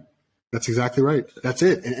 Yeah, that's exactly right. That's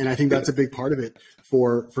it. And I think that's a big part of it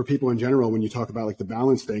for people in general when you talk about like the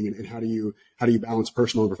balance thing and how do you balance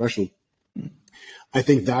personal and professional. I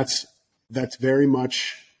think that's very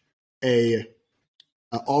much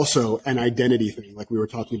also an identity thing, like we were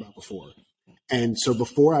talking about before. And so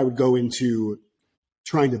before I would go into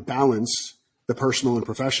trying to balance the personal and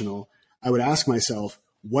professional, I would ask myself,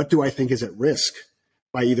 what do I think is at risk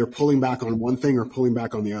by either pulling back on one thing or pulling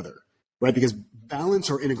back on the other, right? Because balance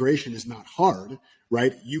or integration is not hard,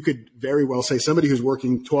 right? You could very well say somebody who's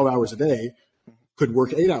working 12 hours a day could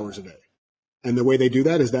work 8 hours a day. And the way they do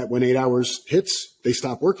that is that when 8 hours hits, they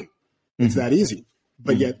stop working. It's that easy.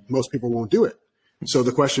 But yet most people won't do it. So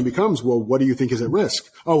the question becomes, well, what do you think is at risk?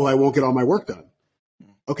 Oh, well, I won't get all my work done.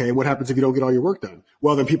 Okay, and what happens if you don't get all your work done?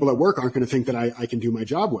 Well, then people at work aren't going to think that I can do my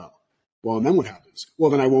job well. Well, and then what happens?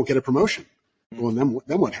 Well, then I won't get a promotion. Well, and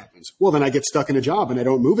then what happens? Well, then I get stuck in a job and I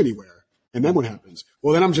don't move anywhere. And then what happens?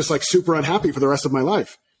 Well, then I'm just like super unhappy for the rest of my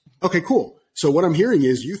life. Okay, cool. So what I'm hearing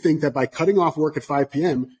is you think that by cutting off work at 5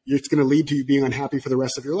 p.m., it's going to lead to you being unhappy for the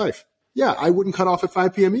rest of your life. Yeah, I wouldn't cut off at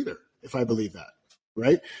 5 p.m. either if I believe that,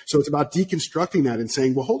 right? So it's about deconstructing that and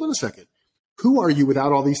saying, well, hold on a second. Who are you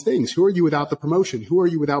without all these things? Who are you without the promotion? Who are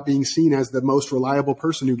you without being seen as the most reliable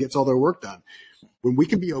person who gets all their work done? When we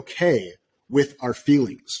can be okay with our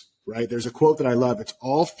feelings, right? There's a quote that I love. It's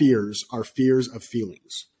all fears are fears of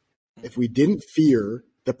feelings. If we didn't fear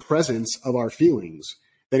the presence of our feelings,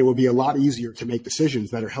 then it would be a lot easier to make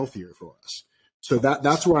decisions that are healthier for us. So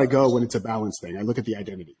that's where I go when it's a balance thing. I look at the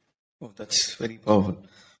identity. Oh, that's very powerful.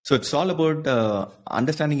 So it's all about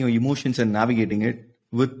understanding your emotions and navigating it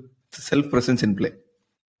with self-presence in play.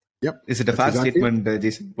 Yep. Is it a fast statement,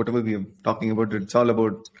 Jason? Whatever we are talking about, it's all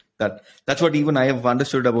about that. That's what even I have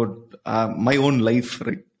understood about my own life,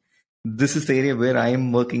 right? This is the area where I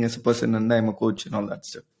am working as a person and I'm a coach and all that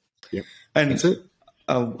stuff. Yep. And that's it.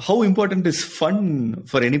 How important is fun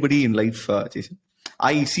for anybody in life, Jason?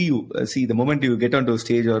 I see you. See, the moment you get onto a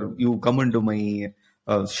stage or you come into my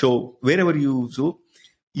show, wherever you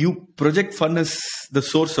project fun as the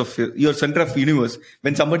source of your center of universe.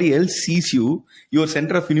 When somebody else sees you, your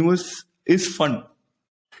center of universe is fun.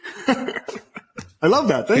 I love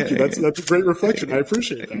that. Thank you. That's a great reflection. I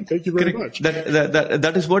appreciate that. Thank you very much.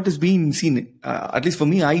 That is what is being seen. At least for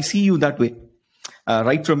me, I see you that way.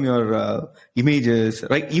 Right from your images,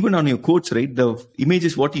 right? Even on your quotes, right? The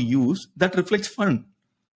images, what you use, that reflects fun.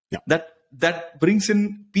 Yeah. That brings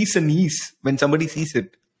in peace and ease when somebody sees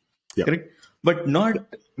it. Yeah. Correct? But not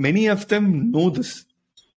many of them know this.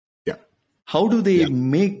 Yeah. How do they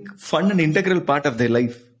make fun an integral part of their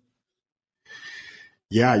life?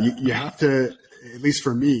 Yeah, you have to, at least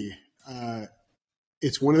for me,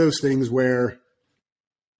 it's one of those things where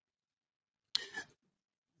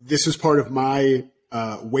this is part of my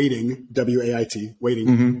weighting, W-A-I-T,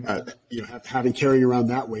 weighting, having carrying around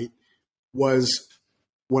that weight was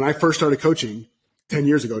when I first started coaching 10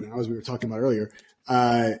 years ago now, as we were talking about earlier,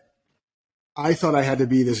 I thought I had to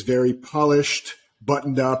be this very polished,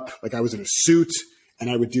 buttoned up, like I was in a suit, and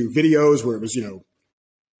I would do videos where it was,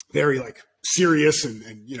 very like serious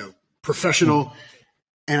and professional.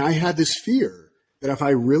 And I had this fear that if I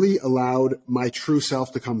really allowed my true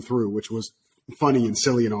self to come through, which was funny and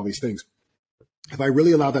silly and all these things, if I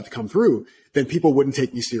really allowed that to come through, then people wouldn't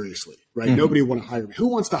take me seriously, right? Mm-hmm. Nobody would want to hire me. Who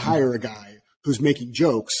wants to hire a guy who's making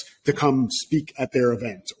jokes to come speak at their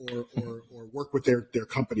event or work with their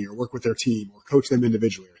company or work with their team or coach them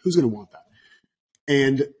individually? Who's going to want that?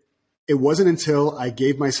 And it wasn't until I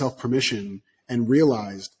gave myself permission and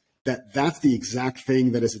realized that that's the exact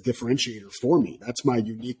thing that is a differentiator for me. That's my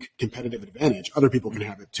unique competitive advantage. Other people can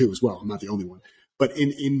have it too as well. I'm not the only one. But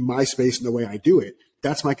in my space and the way I do it,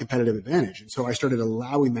 that's my competitive advantage. And so I started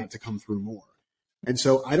allowing that to come through more. And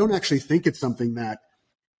so I don't actually think it's something that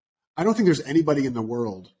I don't think there's anybody in the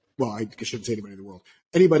world. Well, I shouldn't say anybody in the world.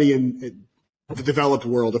 Anybody in the developed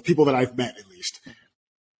world, of people that I've met at least,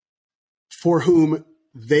 for whom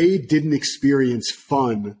they didn't experience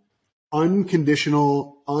fun,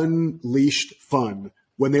 unconditional, unleashed fun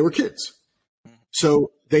when they were kids.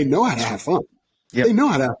 So they know how to have fun. Yep. They know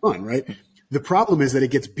how to have fun, right? The problem is that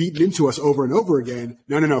it gets beaten into us over and over again.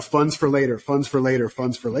 No, fun's for later, fun's for later,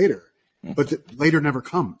 fun's for later. But later never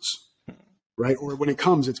comes, right? Or when it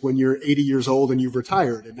comes, it's when you're 80 years old and you've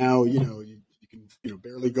retired and now, you can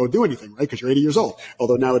barely go do anything, right? Because you're 80 years old.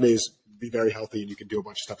 Although nowadays, be very healthy and you can do a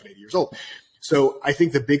bunch of stuff at 80 years old. So I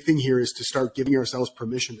think the big thing here is to start giving ourselves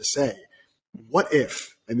permission to say, what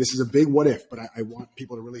if, and this is a big what if, but I want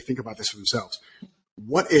people to really think about this for themselves.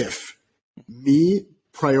 What if me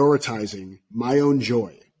prioritizing my own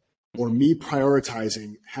joy or me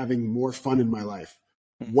prioritizing having more fun in my life,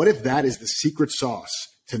 what if that is the secret sauce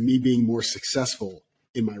to me being more successful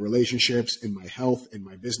in my relationships, in my health, in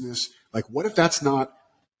my business? Like, what if that's not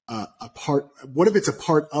a part? What if it's a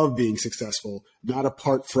part of being successful, not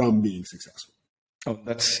apart from being successful? Oh,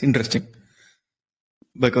 that's interesting.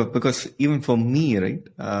 Because even for me, right,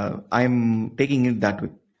 I'm taking it that way.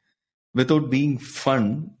 Without being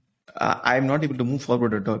fun, I'm not able to move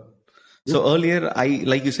forward at all. So earlier,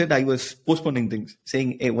 like you said, I was postponing things,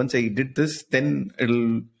 saying, hey, once I did this, then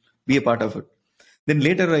it'll be a part of it. Then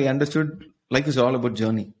later I understood life is all about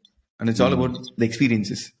journey and it's all about the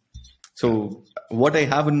experiences. So what I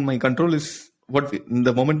have in my control is in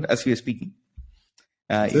the moment as we are speaking.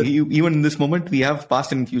 Even in this moment, we have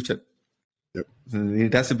past and future. Yep.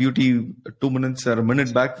 It has a beauty. 2 minutes or a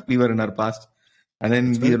minute back, we were in our past. And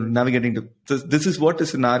then we are navigating to this is what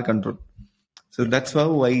is in our control. So that's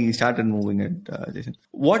how I started moving it, Jason.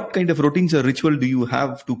 What kind of routines or ritual do you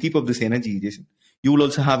have to keep up this energy, Jason? You will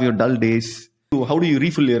also have your dull days. So how do you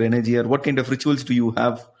refill your energy, or what kind of rituals do you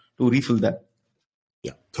have to refill that?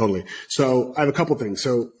 Yeah, totally. So I have a couple things.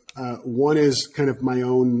 So one is kind of my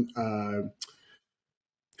own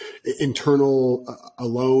internal,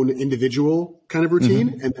 alone, individual kind of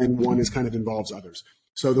routine, and then one is kind of involves others.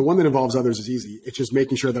 So the one that involves others is easy. It's just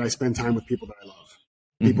making sure that I spend time with people that I love.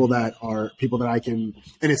 People that I can,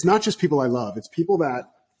 and it's not just people I love, it's people that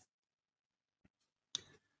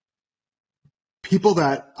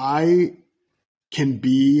I can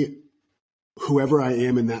be whoever I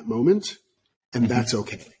am in that moment, and that's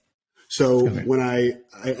okay. So when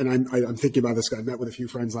I'm thinking about this guy, I met with a few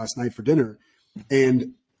friends last night for dinner,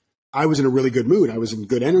 and I was in a really good mood. I was in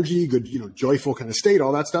good energy, good, joyful kind of state,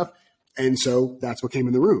 all that stuff. And so that's what came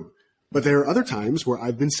in the room. But there are other times where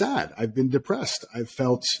I've been sad. I've been depressed. I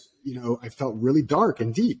felt really dark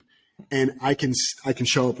and deep, and I can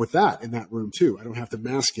show up with that in that room too. I don't have to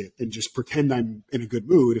mask it and just pretend I'm in a good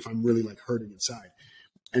mood if I'm really like hurting inside.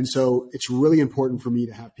 And so it's really important for me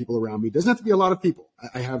to have people around me. It doesn't have to be a lot of people.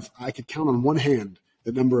 I could count on one hand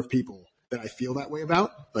the number of people that I feel that way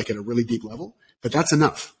about, like at a really deep level, but that's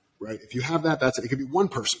enough, right? If you have that, it could be one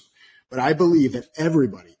person. But I believe that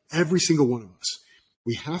everybody, every single one of us,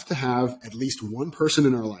 we have to have at least one person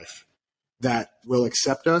in our life that will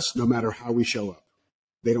accept us no matter how we show up.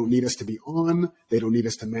 They don't need us to be on. They don't need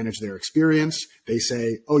us to manage their experience. They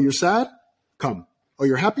say, oh, you're sad? Come. Oh,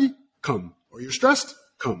 you're happy? Come. Or you're stressed?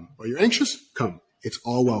 Come. Or you're anxious? Come. It's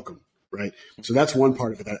all welcome, right? So that's one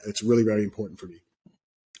part of it that's really very important for me.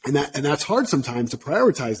 And that's hard sometimes to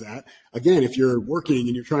prioritize that. Again, if you're working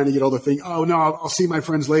and you're trying to get all the things, oh, no, I'll see my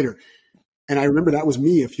friends later. And I remember that was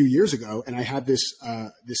me a few years ago, and I had this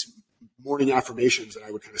morning affirmations that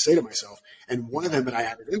I would kind of say to myself. And one of them that I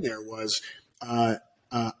added in there was, I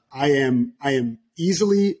am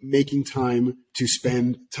easily making time to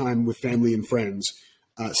spend time with family and friends.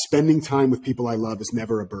 Spending time with people I love is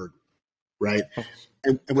never a burden, right?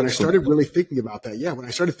 And when I started really thinking about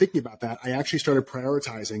that, I actually started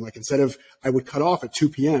prioritizing. Like, instead of, I would cut off at 2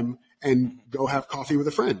 p.m. and go have coffee with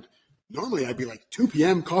a friend. Normally I'd be like, 2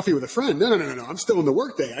 p.m. coffee with a friend. No. I'm still in the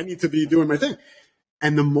workday. I need to be doing my thing.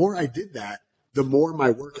 And the more I did that, the more my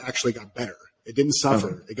work actually got better. It didn't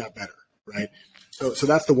suffer. It got better. Right. So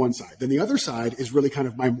that's the one side. Then the other side is really kind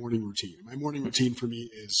of my morning routine. My morning routine for me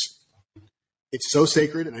it's so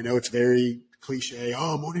sacred. And I know it's very cliche.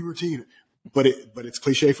 Oh, morning routine, but it's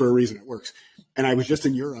cliche for a reason. It works. And I was just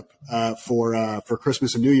in Europe, for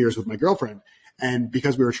Christmas and New Year's with my girlfriend. And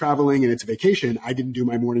because we were traveling and it's a vacation, I didn't do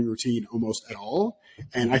my morning routine almost at all.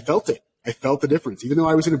 And I felt it. I felt the difference. Even though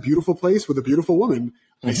I was in a beautiful place with a beautiful woman,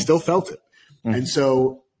 I still felt it. And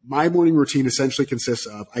so my morning routine essentially consists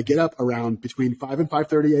of, I get up around between 5 and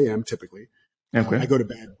 5:30 a.m. typically. I go to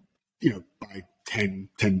bed, by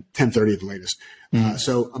 10:30 at the latest.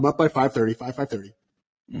 So I'm up by 5:30.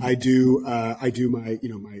 I do my,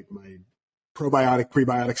 my probiotic,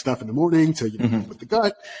 prebiotic stuff in the morning to, help with the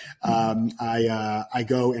gut. I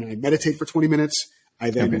go and I meditate for 20 minutes. I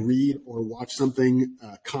then read or watch something,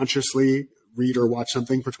 consciously read or watch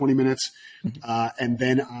something for 20 minutes. And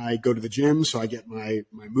then I go to the gym. So I get my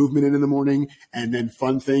movement in the morning. And then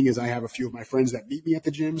fun thing is I have a few of my friends that meet me at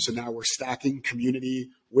the gym. So now we're stacking community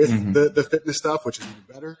with the fitness stuff, which is even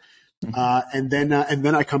better. And then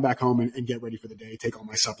I come back home and get ready for the day, take all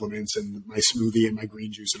my supplements and my smoothie and my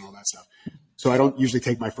green juice and all that stuff. So I don't usually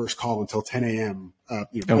take my first call until 10 a.m.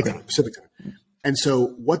 My time, Pacific time. And so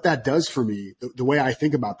what that does for me, the way I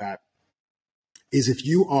think about that is if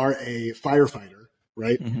you are a firefighter,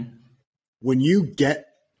 right? When you get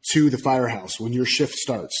to the firehouse, when your shift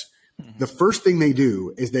starts, the first thing they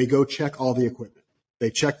do is they go check all the equipment. They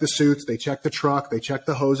check the suits, they check the truck, they check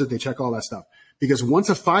the hoses, they check all that stuff. Because once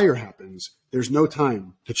a fire happens, there's no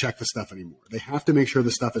time to check the stuff anymore. They have to make sure the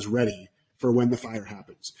stuff is ready for when the fire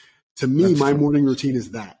happens. To me, my morning routine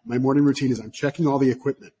is that. My morning routine is I'm checking all the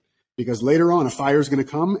equipment because later on a fire is going to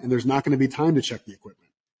come and there's not going to be time to check the equipment.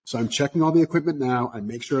 So I'm checking all the equipment now. I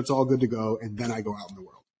make sure it's all good to go, and then I go out in the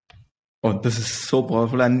world. Oh, this is so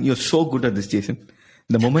powerful. And you're so good at this, Jason.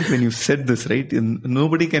 The moment when you said this, right,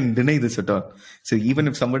 nobody can deny this at all. So even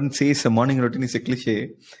if someone says a morning routine is a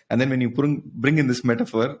cliche, and then when you bring in this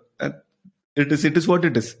metaphor, it is what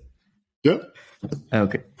it is. Yeah.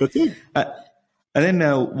 Okay. That's it. And then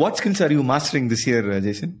what skills are you mastering this year,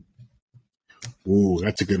 Jason? Ooh,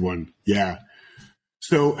 that's a good one. Yeah.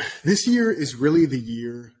 So this year is really the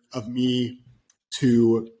year of me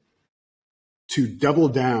to double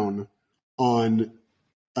down on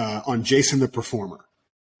Jason the performer,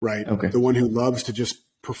 right? Okay. The one who loves to just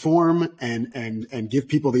perform and give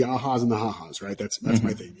people the ahas and the ha-has, right? That's my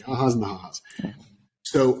thing, the ahas and the ha-has.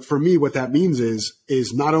 So for me, what that means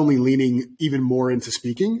is not only leaning even more into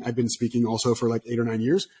speaking. I've been speaking also for like 8 or 9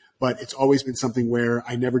 years, but it's always been something where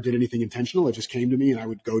I never did anything intentional. It just came to me and I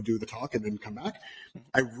would go do the talk and then come back.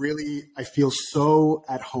 I feel so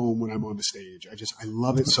at home when I'm on the stage. I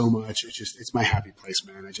love it so much. It's my happy place,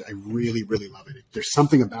 man. I really, really love it. There's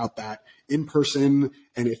something about that in person.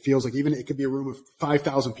 And it feels like even it could be a room of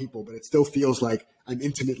 5,000 people, but it still feels like I'm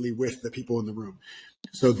intimately with the people in the room.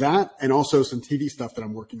 So that, and also some TV stuff that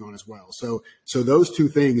I'm working on as well. So those two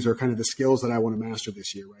things are kind of the skills that I want to master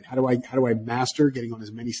this year, right? How do I master getting on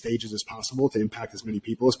as many stages as possible to impact as many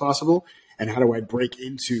people as possible? And how do I break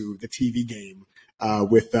into the TV game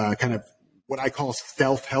with kind of what I call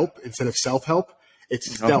stealth-help instead of self-help?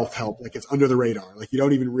 It's stealth-help, like it's under the radar. Like you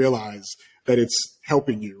don't even realize that it's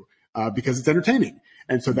helping you because it's entertaining.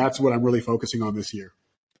 And so that's what I'm really focusing on this year.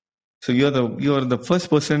 So you're the first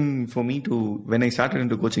person for me when I started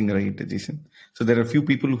into coaching, right, Jason? So there are a few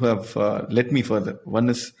people who have led me further. One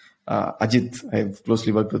is Ajit. I've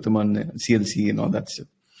closely worked with him on CLC and all that stuff.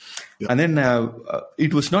 Yeah. And then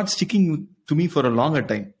it was not sticking to me for a longer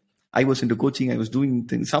time. I was into coaching. I was doing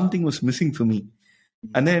things. Something was missing for me.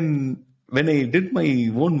 And then when I did my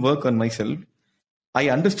own work on myself, I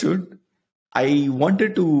understood I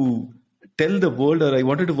wanted to tell the world, or I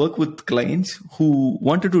wanted to work with clients who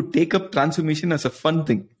wanted to take up transformation as a fun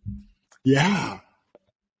thing. Yeah.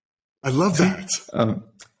 I love that.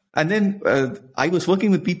 And then I was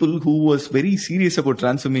working with people who was very serious about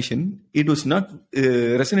transformation. It was not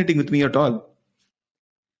resonating with me at all.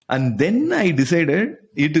 And then I decided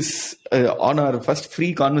it is on our first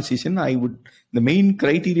free conversation, the main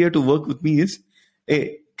criteria to work with me is,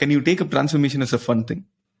 hey, can you take up transformation as a fun thing?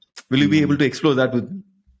 Will you be able to explore that with me?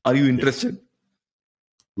 Are you interested?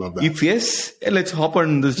 Love that. If yes, let's hop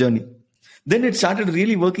on this journey. Then it started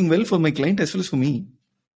really working well for my client as well as for me.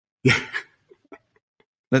 Yeah.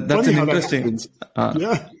 That's an interesting.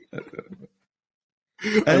 Yeah.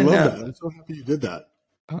 I love that. I'm so happy you did that.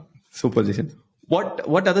 Super, Jason.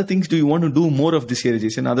 What other things do you want to do more of this year,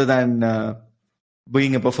 Jason, other than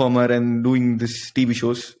being a performer and doing this TV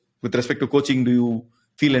shows? With respect to coaching, do you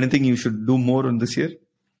feel anything you should do more on this year?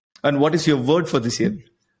 And what is your word for this year,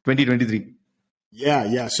 2023?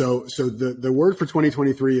 Yeah. So the word for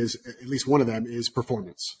 2023 is, at least one of them, is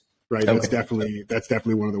performance. Right. Okay. That's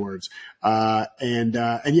definitely one of the words. And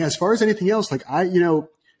yeah, as far as anything else, like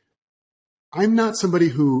I'm not somebody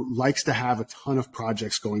who likes to have a ton of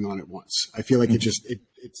projects going on at once. I feel like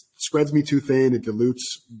it spreads me too thin. It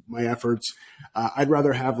dilutes my efforts. I'd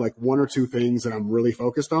rather have like one or two things that I'm really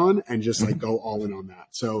focused on and just like go all in on that.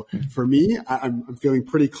 So for me, I'm feeling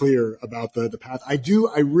pretty clear about the path. I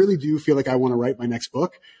really do feel like I want to write my next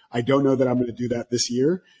book. I don't know that I'm going to do that this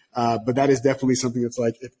year. But that is definitely something that's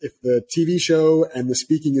like, if the TV show and the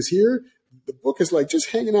speaking is here, the book is like just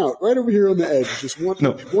hanging out right over here on the edge.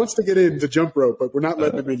 It wants to get in the jump rope, but we're not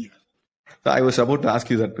letting it in yet. I was about to ask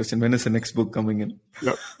you that question. When is the next book coming in?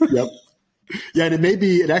 Yep. Yeah. And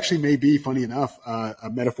it actually may be, funny enough, a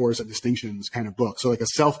metaphors and distinctions kind of book. So like a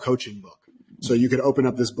self-coaching book. So you could open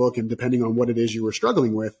up this book, and depending on what it is you were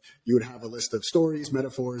struggling with, you would have a list of stories,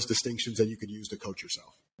 metaphors, distinctions that you could use to coach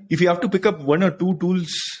yourself. If you have to pick up one or two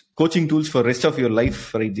coaching tools for the rest of your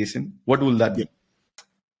life, right, Jason, what will that be?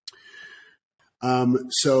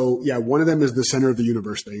 So yeah, one of them is the center of the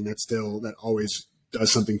universe thing. That always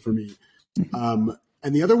does something for me.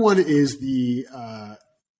 And the other one is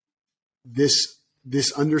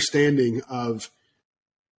this understanding of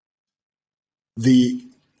the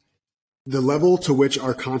level to which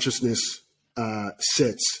our consciousness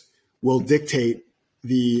sits will dictate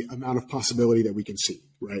the amount of possibility that we can see,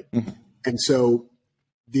 right? Mm-hmm. And so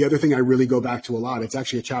the other thing I really go back to a lot, it's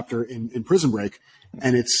actually a chapter in Prison Break,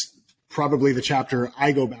 and it's probably the chapter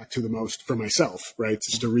I go back to the most for myself, right?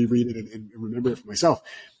 Just to reread it and remember it for myself,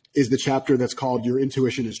 is the chapter that's called Your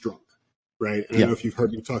Intuition is Drunk, right? And I don't know if you've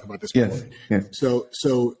heard me talk about this before. Yeah.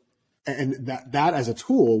 So and that as a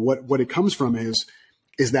tool, what it comes from is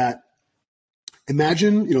that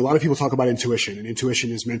imagine, a lot of people talk about intuition, and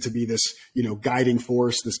intuition is meant to be this, guiding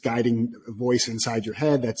force, this guiding voice inside your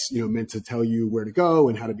head that's, meant to tell you where to go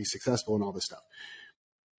and how to be successful and all this stuff.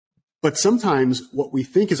 But sometimes what we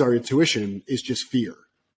think is our intuition is just fear,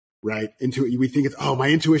 right? We think it's, my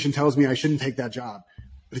intuition tells me I shouldn't take that job.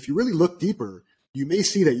 But if you really look deeper, you may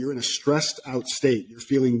see that you're in a stressed out state. You're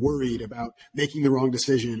feeling worried about making the wrong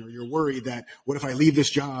decision, or you're worried that what if I leave this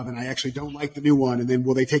job and I actually don't like the new one, and then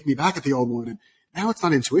will they take me back at the old one? And now it's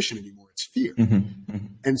not intuition anymore, it's fear. Mm-hmm. Mm-hmm.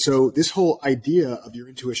 And so this whole idea of your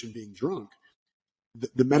intuition being drunk,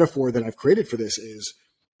 the metaphor that I've created for this is,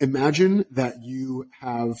 imagine that you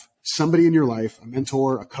have somebody in your life, a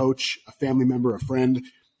mentor, a coach, a family member, a friend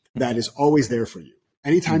that is always there for you.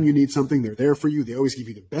 Anytime you need something, they're there for you. They always give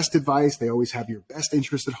you the best advice. They always have your best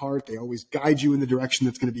interest at heart. They always guide you in the direction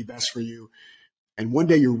that's going to be best for you. And one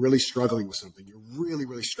day you're really struggling with something. You're really,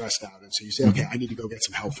 really stressed out. And so you say, okay, I need to go get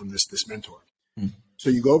some help from this mentor. So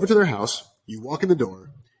you go over to their house, you walk in the door,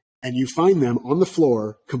 and you find them on the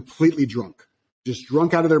floor completely drunk. Just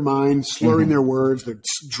drunk out of their mind, slurring their words, their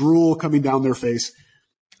drool coming down their face.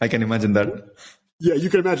 I can imagine that. Yeah, you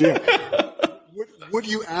can imagine. Yeah. Would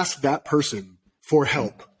you ask that person for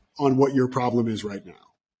help on what your problem is right now?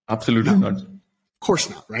 Absolutely not. Of course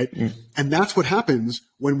not, right? And that's what happens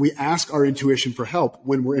when we ask our intuition for help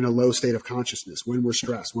when we're in a low state of consciousness, when we're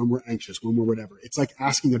stressed, when we're anxious, when we're whatever. It's like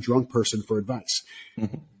asking a drunk person for advice.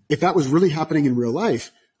 If that was really happening in real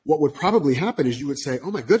life, what would probably happen is you would say,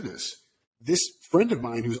 oh my goodness, this friend of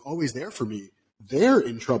mine who's always there for me, they're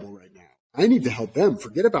in trouble right now. I need to help them.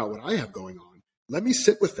 Forget about what I have going on. Let me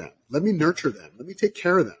sit with them. Let me nurture them. Let me take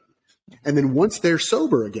care of them. And then once they're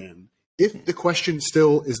sober again, if the question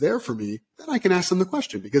still is there for me, then I can ask them the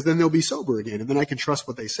question, because then they'll be sober again, and then I can trust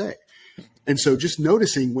what they say. And so just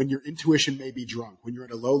noticing when your intuition may be drunk, when you're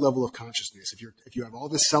at a low level of consciousness, if you have all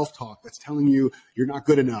this self-talk that's telling you you're not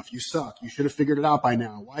good enough, you suck, you should have figured it out by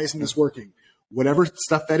now, why isn't this working? Whatever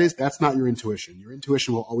stuff that is, that's not your intuition. Your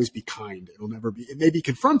intuition will always be kind. It may be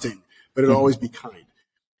confronting, but it'll always be kind.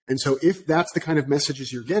 And so if that's the kind of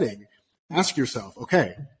messages you're getting, ask yourself,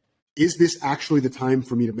 okay, is this actually the time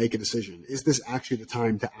for me to make a decision? Is this actually the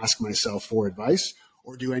time to ask myself for advice?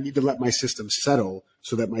 Or do I need to let my system settle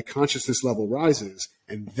so that my consciousness level rises,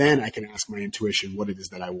 and then I can ask my intuition what it is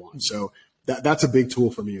that I want? So that's a big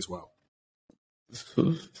tool for me as well.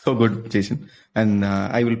 So good, Jason. And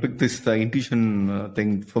I will pick this intuition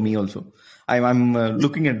thing for me also. I'm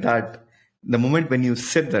looking at that. The moment when you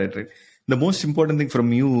said that, right? The most important thing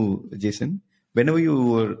from you, Jason, whenever you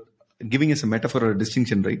were giving us a metaphor or a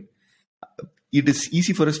distinction, right? It is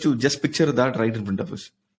easy for us to just picture that right in front of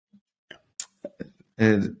us.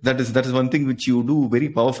 That is one thing which you do very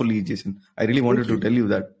powerfully, Jason. I really wanted to tell you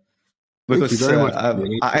that, because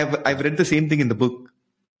I've read the same thing in the book.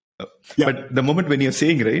 But the moment when you're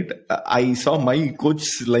saying, right, I saw my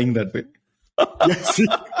coach lying that way. Yes.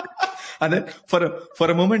 And then for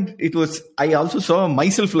a moment, I also saw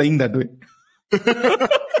myself lying that way.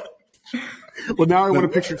 Well, now I want to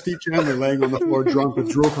picture Steve Chandler laying on the floor drunk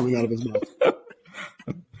with drool coming out of his mouth.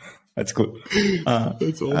 That's cool.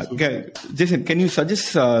 That's awesome. Okay. Jason, can you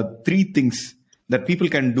suggest 3 things that people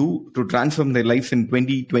can do to transform their lives in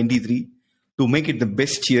 2023 to make it the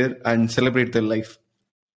best year and celebrate their life?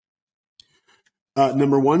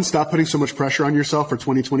 Number 1, stop putting so much pressure on yourself for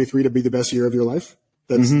 2023 to be the best year of your life.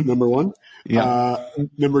 That's number 1. Yeah.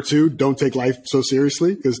 Number 2, don't take life so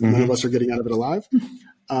seriously, because none of us are getting out of it alive.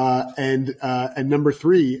 And number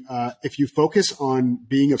 3, if you focus on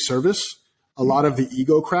being of service, a lot of the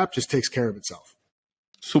ego crap just takes care of itself.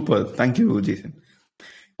 Super. Thank you, Jason.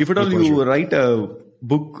 If at all you write a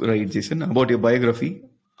book, right, Jason, about your biography,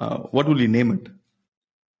 what will you name it?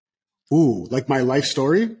 Ooh, like my life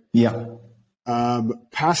story? Yeah.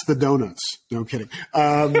 Pass the donuts. No, I'm kidding.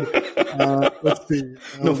 Let's see.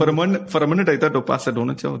 No, for a minute I thought, pass the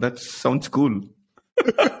donuts. Oh, that sounds cool.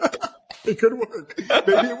 It could work.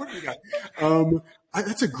 Maybe it would be that.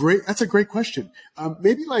 That's a great question.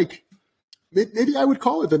 Maybe I would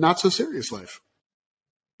call it the not so serious life.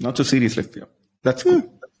 Not so serious life. Yeah. That's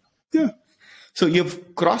cool. Yeah. So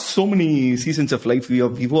you've crossed so many seasons of life. You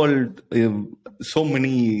have evolved so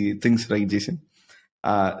many things, right, Jason?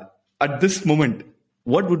 At this moment,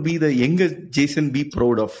 what would be the younger Jason be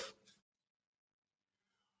proud of?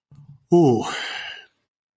 Ooh,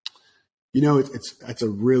 it's a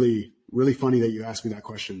really, really funny that you asked me that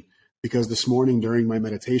question, because this morning during my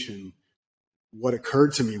meditation, what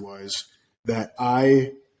occurred to me was that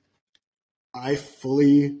I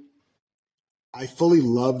fully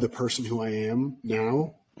love the person who I am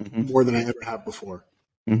now more than I ever have before.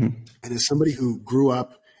 And as somebody who grew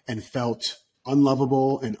up and felt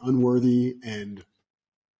unlovable and unworthy and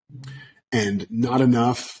not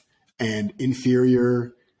enough and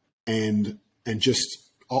inferior and just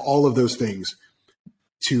all of those things,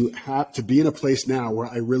 to be in a place now where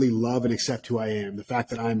I really love and accept who I am, the fact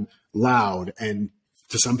that I'm loud and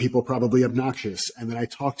to some people probably obnoxious, and that I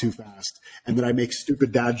talk too fast, and that I make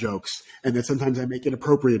stupid dad jokes, and that sometimes I make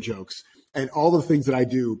inappropriate jokes, and all the things that I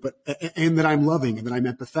do, and that I'm loving, and that I'm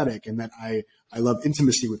empathetic, and that I love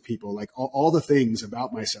intimacy with people, like all the things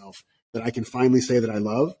about myself that I can finally say that I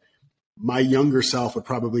love. My younger self would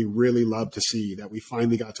probably really love to see that we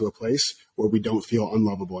finally got to a place where we don't feel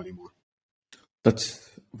unlovable anymore. That's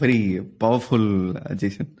very powerful,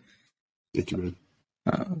 Jason. Thank you, man.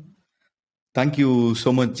 Thank you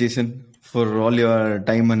so much, Jason, for all your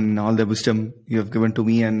time and all the wisdom you have given to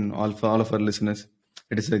me and for all of our listeners.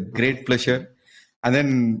 It is a great pleasure. And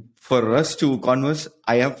then for us to converse,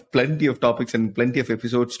 I have plenty of topics and plenty of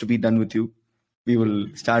episodes to be done with you. We will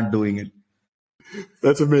start doing it.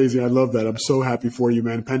 That's amazing. I love that. I'm so happy for you,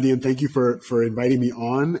 man. Pandian, thank you for inviting me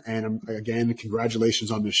on. And again,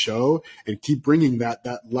 congratulations on the show, and keep bringing that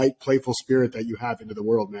light, playful spirit that you have into the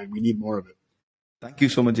world, man. We need more of it. Thank you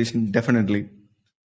so much, Jason. Definitely.